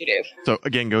appreciative. So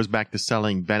again, goes back to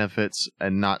selling benefits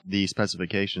and not the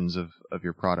specifications of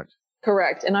your product.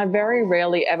 Correct. And I very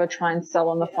rarely ever try and sell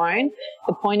on the phone.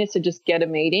 The point is to just get a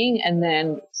meeting and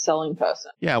then sell in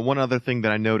person. Yeah. One other thing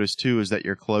that I noticed too is that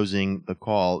you're closing the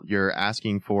call. You're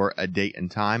asking for a date and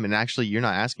time. And actually, you're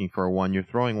not asking for one. You're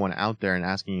throwing one out there and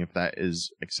asking if that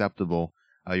is acceptable.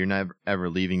 You're never ever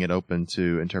leaving it open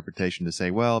to interpretation to say,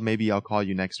 well, maybe I'll call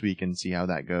you next week and see how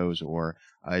that goes. Or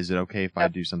is it okay if I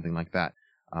do something like that?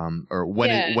 Or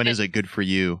when is it good for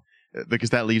you? Because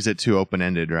that leaves it too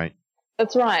open-ended, right?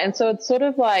 That's right. And so it's sort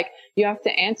of like you have to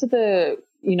answer the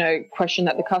question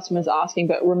that the customer's asking,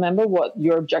 but remember what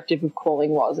your objective of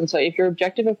calling was. And so if your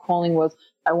objective of calling was,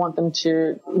 I want them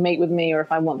to meet with me, or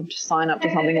if I want them to sign up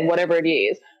to something, or whatever it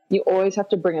is, you always have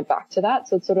to bring it back to that.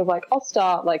 So it's sort of like, I'll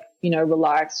start like,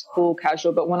 relaxed, cool,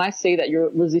 casual. But when I see that you're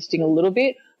resisting a little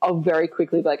bit, I'll very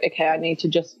quickly be like, okay, I need to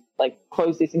just like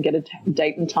close this and get a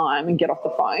date and time and get off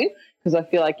the phone. Because I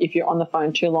feel like if you're on the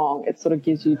phone too long, it sort of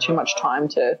gives you too much time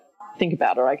to think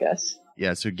about it, I guess.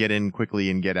 Yeah, so get in quickly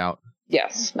and get out.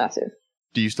 Yes, massive.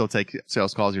 Do you still take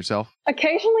sales calls yourself?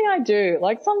 Occasionally I do,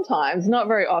 like sometimes, not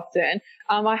very often.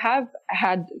 I have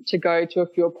had to go to a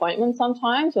few appointments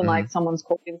sometimes when like someone's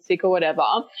called in sick or whatever.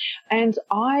 And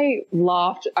I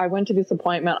laughed. I went to this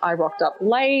appointment. I rocked up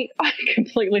late. I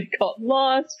completely got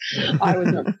lost. I was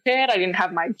not prepared. I didn't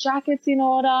have my jackets in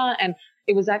order. And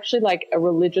it was actually like a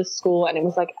religious school, and it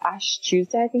was like Ash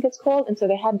Tuesday, I think it's called. And so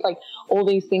they had like all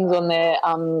these things on their,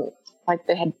 like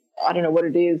they had, I don't know what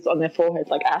it is on their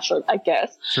foreheads, like ash, I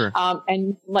guess. Sure.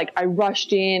 And like I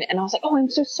rushed in and I was like, oh, I'm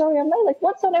so sorry. I'm late. Like,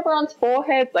 what's on everyone's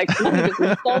foreheads? Like, let me just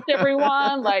insult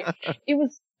everyone. Like, it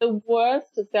was the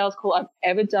worst sales call I've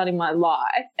ever done in my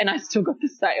life. And I still got the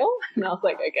sale. And I was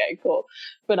like, okay, cool.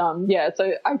 But yeah,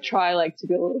 so I try like to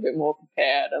be a little bit more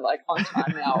prepared and like on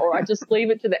time now, or I just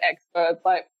leave it to the experts.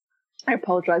 Like, I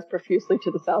apologize profusely to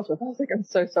the sales rep. I was like, I'm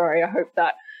so sorry. I hope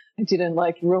that I didn't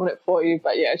like ruin it for you.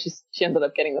 But yeah, she ended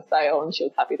up getting the sale, and she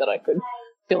was happy that I could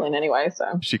fill in anyway.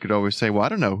 So she could always say, well, I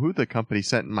don't know who the company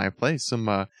sent in my place. Some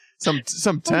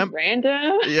temp.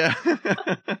 Random. Yeah.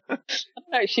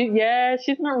 No,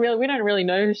 she's not really, we don't really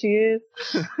know who she is.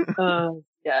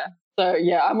 Yeah. So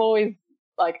yeah, I'm always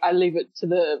like, I leave it to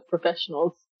the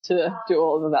professionals to do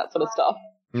all of that sort of stuff.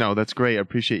 No, that's great. I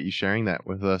appreciate you sharing that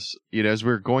with us. As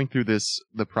we're going through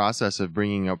the process of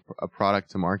bringing a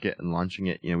product to market and launching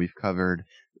it, we've covered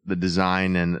the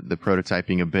design and the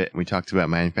prototyping a bit. We talked about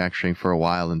manufacturing for a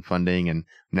while and funding and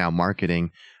now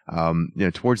marketing.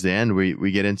 Towards the end,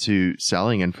 we get into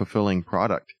selling and fulfilling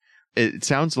product. It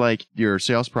sounds like your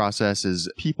sales process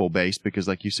is people-based because,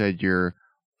 like you said, you're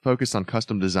focused on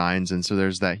custom designs. And so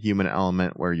there's that human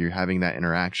element where you're having that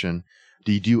interaction.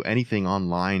 Do you do anything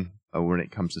online when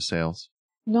it comes to sales?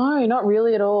 No, not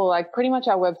really at all. Like pretty much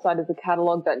our website is a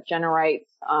catalog that generates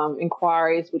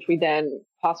inquiries, which we then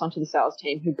pass on to the sales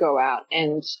team who go out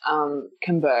and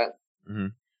convert. Mm-hmm.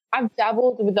 I've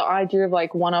dabbled with the idea of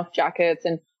like one-off jackets,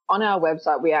 and on our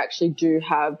website we actually do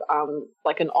have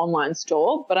like an online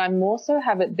store, but I more so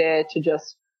have it there to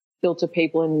just filter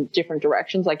people in different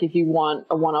directions. Like if you want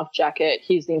a one-off jacket,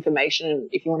 here's the information, and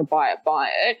if you want to buy it, buy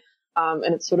it.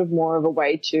 And it's sort of more of a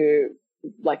way to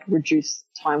like reduce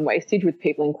time wastage with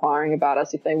people inquiring about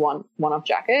us if they want one-off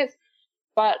jackets.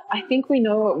 But I think we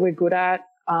know what we're good at.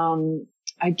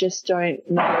 I just don't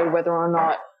know whether or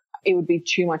not it would be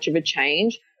too much of a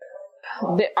change.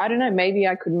 I don't know, maybe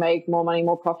I could make more money,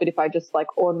 more profit if I just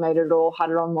like automated it all,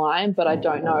 had it online, but I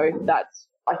don't know. That's,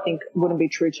 I think, wouldn't be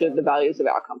true to the values of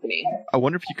our company. I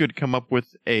wonder if you could come up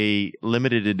with a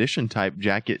limited edition type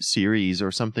jacket series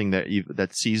or something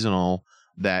that's seasonal,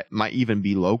 that might even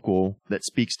be local, that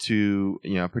speaks to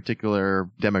a particular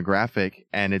demographic,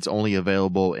 and it's only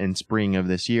available in spring of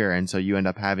this year. And so you end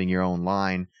up having your own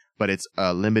line, but it's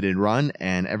a limited run,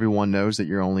 and everyone knows that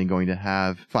you're only going to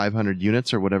have 500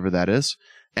 units or whatever that is.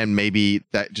 And maybe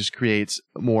that just creates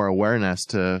more awareness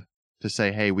to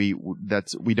say, hey, we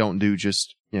don't do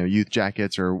just youth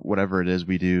jackets or whatever it is.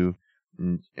 We do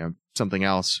something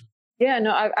else. Yeah,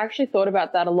 no, I've actually thought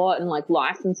about that a lot, and like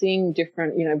licensing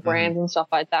different, brands and stuff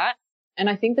like that. And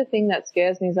I think the thing that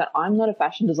scares me is that I'm not a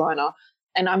fashion designer,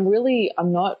 and I'm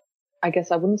not, I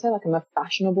guess I wouldn't say like I'm a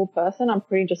fashionable person. I'm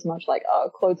pretty just much like,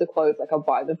 clothes are clothes, like I'll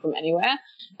buy them from anywhere.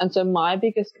 And so my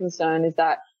biggest concern is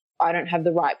that I don't have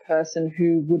the right person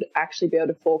who would actually be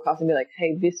able to forecast and be like,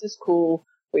 hey, this is cool.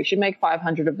 We should make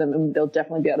 500 of them and they'll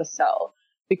definitely be able to sell.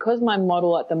 Because my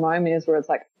model at the moment is where it's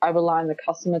like I rely on the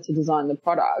customer to design the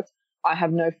product, I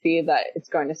have no fear that it's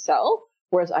going to sell.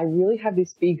 Whereas I really have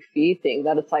this big fear thing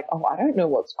that it's like, oh, I don't know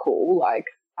what's cool. Like,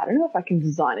 I don't know if I can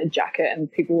design a jacket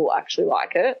and people will actually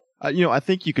like it. I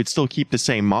think you could still keep the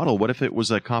same model. What if it was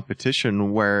a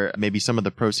competition where maybe some of the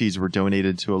proceeds were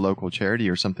donated to a local charity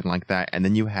or something like that, and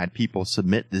then you had people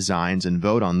submit designs and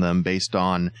vote on them based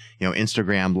on,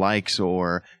 Instagram likes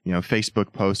or,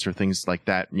 Facebook posts or things like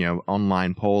that,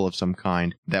 online poll of some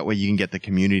kind. That way you can get the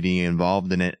community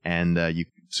involved in it, and you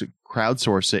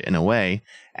crowdsource it in a way,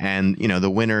 and, the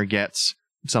winner gets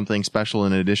something special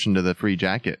in addition to the free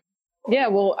jacket. Yeah,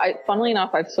 well, funnily enough,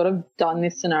 I've sort of done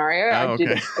this scenario. I did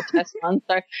a test run.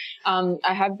 So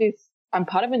I have this, I'm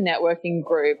part of a networking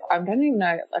group. I don't even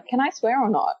know, can I swear or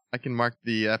not? I can mark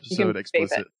the episode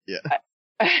explicit.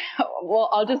 Yeah. Well,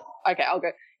 I'll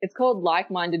go. It's called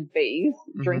Like-Minded Bees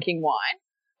Drinking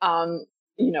Wine.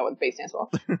 You know what the B stands for.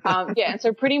 Yeah. And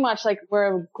so pretty much like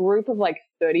we're a group of like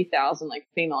 30,000 like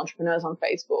female entrepreneurs on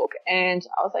Facebook. And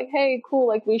I was like, hey, cool.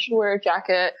 Like we should wear a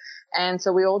jacket. And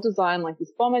so we all designed like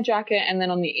this bomber jacket. And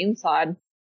then on the inside,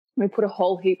 we put a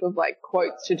whole heap of like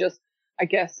quotes to just, I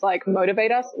guess, like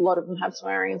motivate us. A lot of them have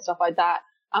swearing and stuff like that.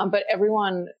 But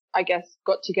everyone, I guess,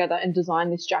 got together and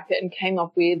designed this jacket and came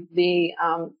up with the,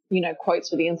 quotes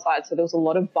for the inside. So there was a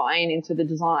lot of buy-in into the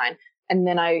design. And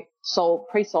then I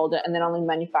pre-sold it and then only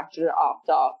manufactured it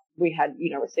after we had,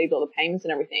 received all the payments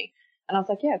and everything. And I was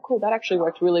like, yeah, cool. That actually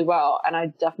worked really well. And I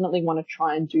definitely want to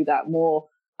try and do that more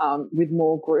with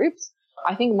more groups.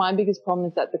 I think my biggest problem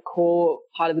is that the core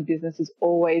part of the business is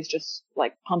always just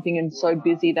like pumping and so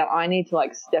busy that I need to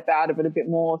like step out of it a bit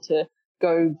more to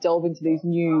go delve into these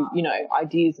new,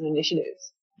 ideas and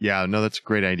initiatives. Yeah, no, that's a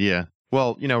great idea.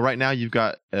 Well, right now you've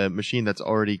got a machine that's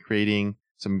already creating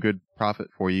some good profit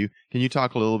for you. Can you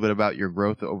talk a little bit about your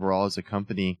growth overall as a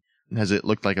company? Has it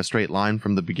looked like a straight line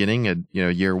from the beginning at,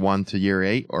 year 1 to year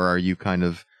 8, or are you kind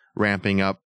of ramping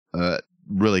up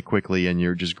really quickly and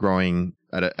you're just growing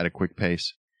at a quick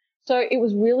pace? So it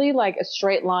was really like a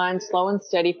straight line, slow and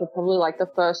steady for probably like the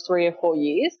first 3 or 4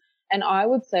 years. And I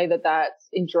would say that that's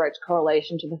in direct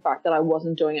correlation to the fact that I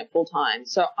wasn't doing it full time.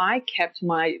 So I kept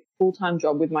my full-time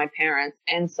job with my parents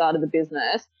and started the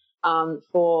business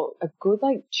for a good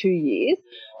like 2 years.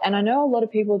 And I know a lot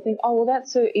of people think, oh, well,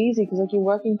 that's so easy because like you're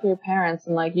working for your parents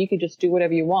and like you could just do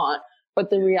whatever you want. But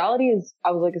the reality is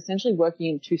I was like essentially working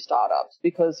in 2 startups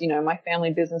because, my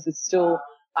family business is still,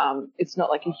 it's not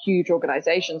like a huge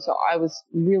organization. So I was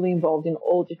really involved in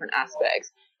all different aspects.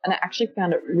 And I actually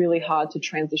found it really hard to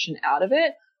transition out of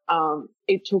it.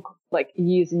 It took like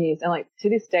years and years. And like to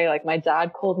this day, like my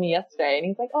dad called me yesterday and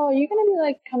he's like, oh, are you going to be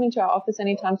like coming to our office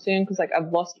anytime soon? Cause like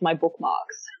I've lost my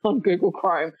bookmarks on Google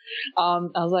Chrome. I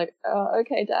was like,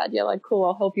 okay, Dad. Yeah, like cool.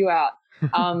 I'll help you out.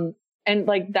 And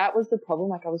like that was the problem.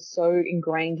 Like I was so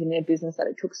ingrained in their business that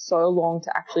it took so long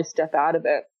to actually step out of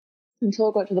it until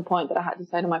it got to the point that I had to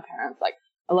say to my parents, like,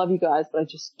 I love you guys, but I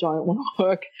just don't want to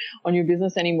work on your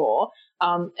business anymore.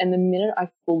 And the minute I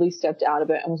fully stepped out of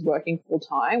it and was working full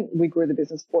time, we grew the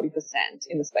business 40%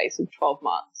 in the space of 12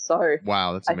 months. So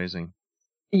wow, that's amazing.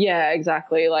 Yeah,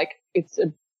 exactly. Like it's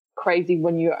crazy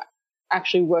when you're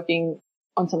actually working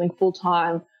on something full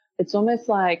time. It's almost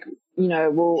like,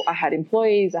 I had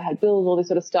employees, I had bills, all this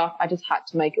sort of stuff. I just had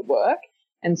to make it work.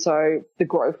 And so the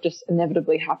growth just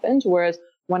inevitably happened. Whereas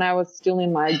when I was still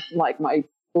in my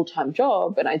full-time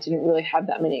job and I didn't really have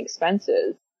that many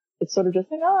expenses, it's sort of just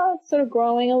like, it's sort of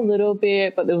growing a little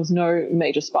bit, but there was no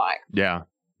major spike. Yeah.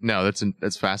 No,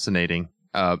 that's fascinating.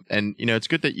 And, it's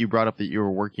good that you brought up that you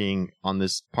were working on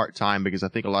this part-time because I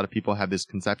think a lot of people have this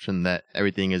conception that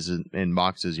everything is in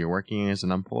boxes. You're working as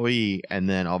an employee and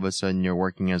then all of a sudden you're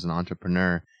working as an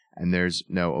entrepreneur and there's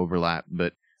no overlap,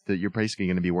 but that you're basically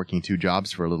going to be working 2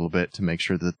 jobs for a little bit to make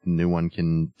sure that the new one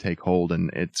can take hold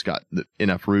and it's got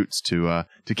enough roots to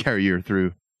carry you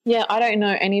through. Yeah, I don't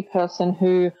know any person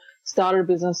who started a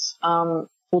business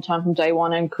full-time from day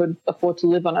one and could afford to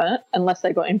live on it unless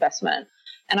they got investment.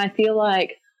 And I feel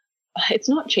like it's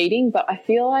not cheating, but I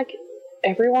feel like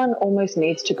everyone almost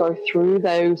needs to go through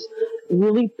those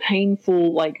really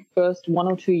painful, like first 1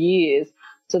 or 2 years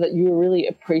so that you really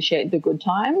appreciate the good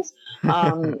times.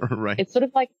 Right. It's sort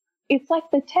of like, it's like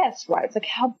the test, right? It's like,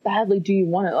 how badly do you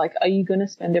want it? Like, are you going to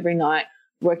spend every night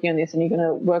working on this and you're going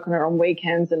to work on it on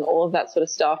weekends and all of that sort of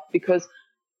stuff? Because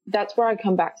that's where I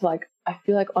come back to like, I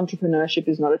feel like entrepreneurship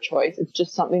is not a choice. It's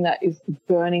just something that is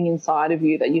burning inside of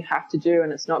you that you have to do.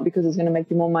 And it's not because it's going to make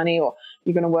you more money or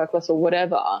you're going to work less or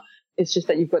whatever. It's just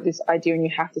that you've got this idea and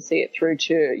you have to see it through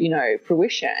to,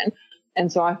 fruition. And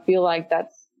so I feel like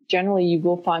that's generally you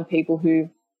will find people who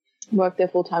work their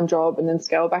full-time job and then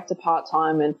scale back to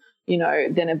part-time and,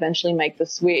 then eventually make the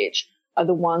switch are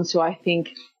the ones who I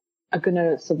think are going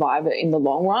to survive it in the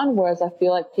long run. Whereas I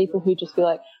feel like people who just feel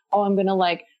like, oh, I'm going to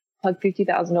like plug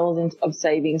 $50,000 of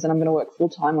savings and I'm going to work full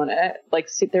time on it, like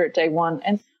sit there at day one.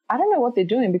 And I don't know what they're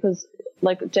doing because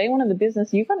like day one of the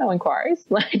business, you've got no inquiries.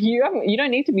 Like you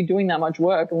don't need to be doing that much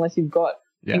work unless you've got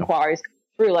inquiries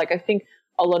through. Like I think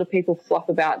a lot of people fluff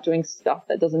about doing stuff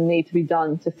that doesn't need to be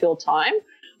done to fill time.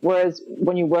 Whereas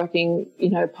when you're working,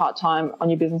 part-time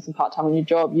on your business and part-time on your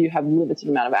job, you have limited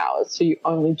amount of hours. So you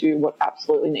only do what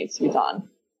absolutely needs to be done.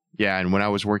 Yeah. And when I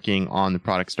was working on the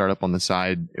product startup on the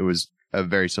side, it was a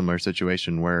very similar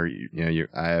situation where,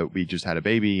 we just had a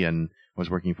baby and was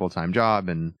working full-time job.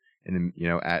 And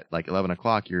at like 11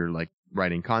 o'clock, you're like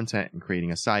writing content and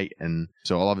creating a site. And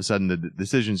so all of a sudden the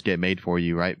decisions get made for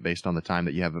you, right? Based on the time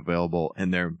that you have available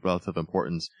and their relative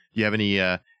importance. Do you have any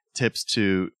tips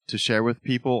to share with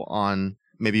people on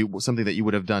maybe something that you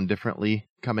would have done differently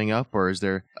coming up? Or is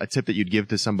there a tip that you'd give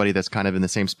to somebody that's kind of in the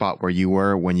same spot where you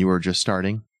were when you were just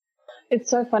starting? It's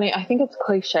so funny. I think it's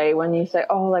cliche when you say,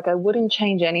 oh, like I wouldn't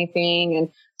change anything. And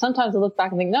sometimes I look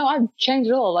back and think, no, I've changed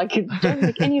it all. Like don't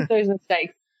make any of those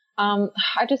mistakes.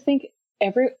 I just think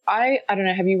I don't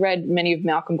know, have you read many of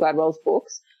Malcolm Gladwell's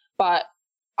books? But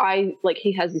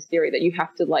he has this theory that you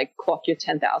have to like clock your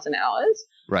 10,000 hours.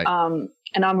 Right.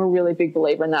 And I'm a really big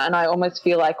believer in that. And I almost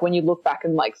feel like when you look back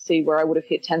and like see where I would have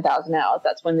hit 10,000 hours,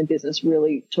 that's when the business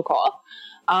really took off.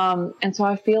 And so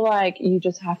I feel like you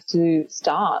just have to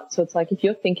start. So it's like, if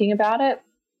you're thinking about it,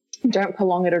 don't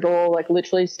prolong it at all. Like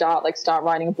literally start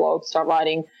writing a blog, start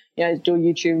writing, do a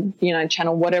YouTube,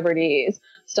 channel, whatever it is,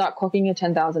 start clocking your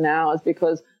 10,000 hours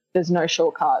because there's no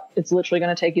shortcut. It's literally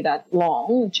going to take you that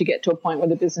long to get to a point where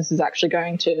the business is actually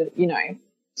going to,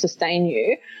 sustain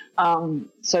you.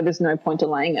 So there's no point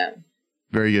delaying it.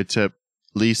 Very good tip.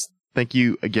 Elyse, thank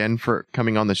you again for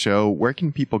coming on the show. Where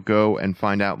can people go and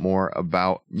find out more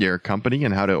about your company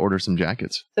and how to order some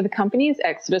jackets? So the company is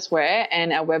Exodus Wear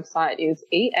and our website is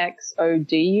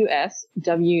EXODUSWEAR.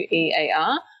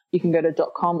 You can go to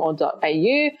 .com or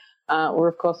 .au. We're,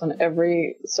 of course, on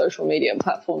every social media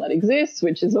platform that exists,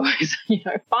 which is always,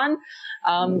 fun.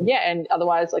 And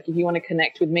otherwise, like if you want to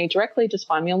connect with me directly, just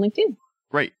find me on LinkedIn.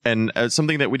 Right. And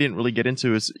something that we didn't really get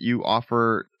into is you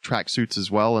offer tracksuits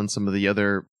as well and some of the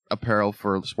other apparel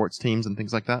for sports teams and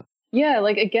things like that. Yeah,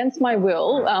 like against my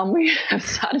will, we have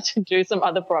started to do some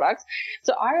other products.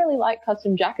 So I really like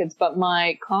custom jackets, but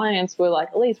my clients were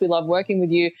like, Elyse, we love working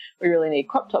with you. We really need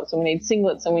crop tops and we need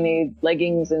singlets and we need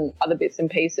leggings and other bits and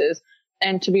pieces.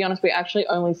 And to be honest, we actually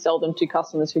only sell them to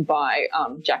customers who buy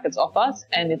jackets off us.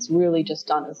 And it's really just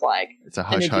done as like it's a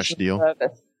hush-hush deal.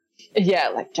 Service. Yeah,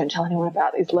 like don't tell anyone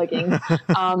about these leggings.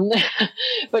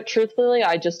 But truthfully,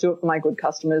 I just do it for my good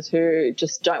customers who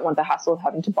just don't want the hassle of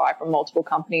having to buy from multiple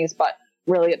companies. But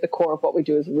really at the core of what we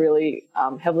do is really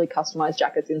heavily customized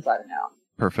jackets inside and out.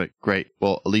 Perfect. Great.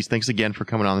 Well, Elyse, thanks again for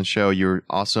coming on the show. You're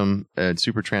awesome and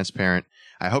super transparent.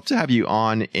 I hope to have you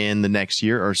on in the next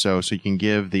year or so you can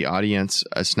give the audience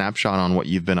a snapshot on what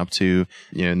you've been up to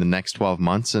in the next 12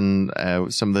 months and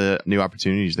some of the new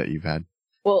opportunities that you've had.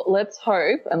 Well, let's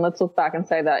hope and let's look back and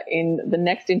say that in the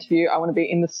next interview, I want to be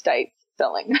in the States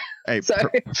selling. Hey,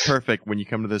 perfect. When you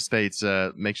come to the States,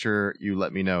 make sure you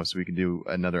let me know so we can do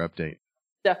another update.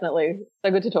 Definitely.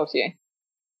 So good to talk to you.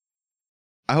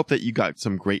 I hope that you got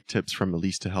some great tips from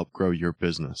Elyse to help grow your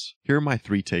business. Here are my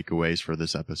 3 takeaways for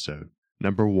this episode.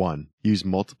 Number 1, use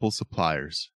multiple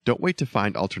suppliers. Don't wait to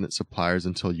find alternate suppliers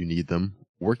until you need them.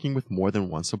 Working with more than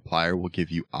one supplier will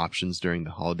give you options during the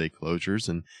holiday closures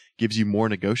and gives you more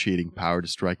negotiating power to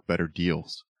strike better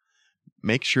deals.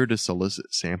 Make sure to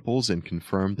solicit samples and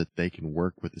confirm that they can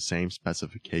work with the same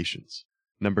specifications.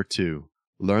 Number 2,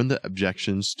 learn the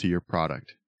objections to your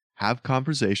product. Have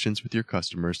conversations with your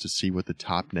customers to see what the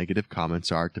top negative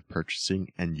comments are to purchasing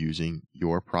and using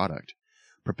your product.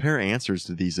 Prepare answers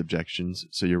to these objections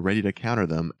so you're ready to counter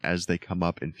them as they come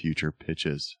up in future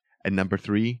pitches. And number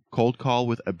 3, cold call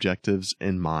with objectives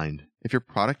in mind. If your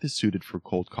product is suited for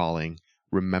cold calling,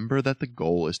 remember that the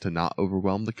goal is to not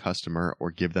overwhelm the customer or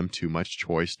give them too much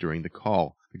choice during the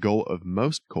call. The goal of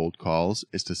most cold calls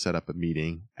is to set up a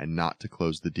meeting and not to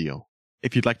close the deal.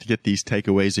 If you'd like to get these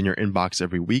takeaways in your inbox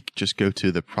every week, just go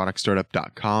to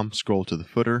theproductstartup.com, scroll to the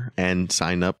footer, and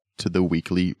sign up to the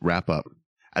weekly wrap-up.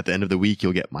 At the end of the week,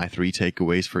 you'll get my 3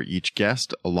 takeaways for each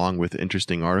guest, along with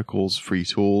interesting articles, free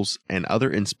tools, and other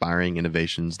inspiring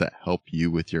innovations that help you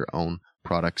with your own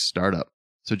product startup.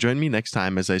 So join me next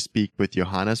time as I speak with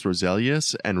Johannes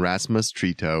Roselius and Rasmus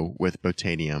Trito with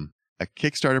Botanium, a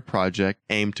Kickstarter project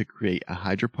aimed to create a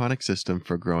hydroponic system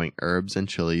for growing herbs and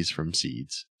chilies from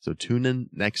seeds. So tune in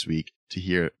next week to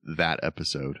hear that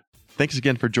episode. Thanks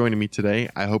again for joining me today.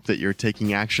 I hope that you're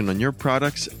taking action on your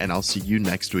products, and I'll see you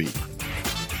next week.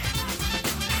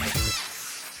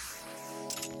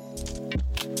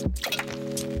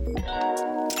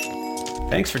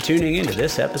 Thanks for tuning in to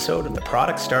this episode of the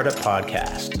Product Startup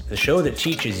Podcast, the show that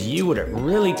teaches you what it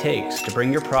really takes to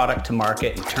bring your product to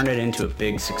market and turn it into a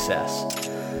big success.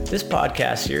 This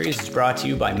podcast series is brought to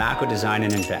you by Mako Design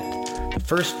and Invent, the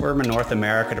first firm in North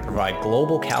America to provide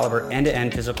global caliber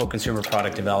end-to-end physical consumer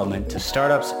product development to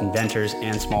startups, inventors,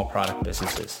 and small product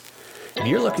businesses. If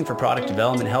you're looking for product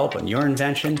development help on your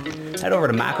invention, head over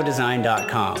to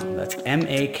makodesign.com. That's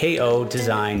MAKO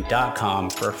design.com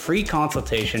for a free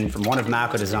consultation from one of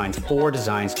Mako Design's 4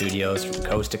 design studios from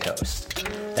coast to coast.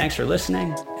 Thanks for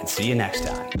listening, and see you next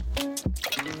time.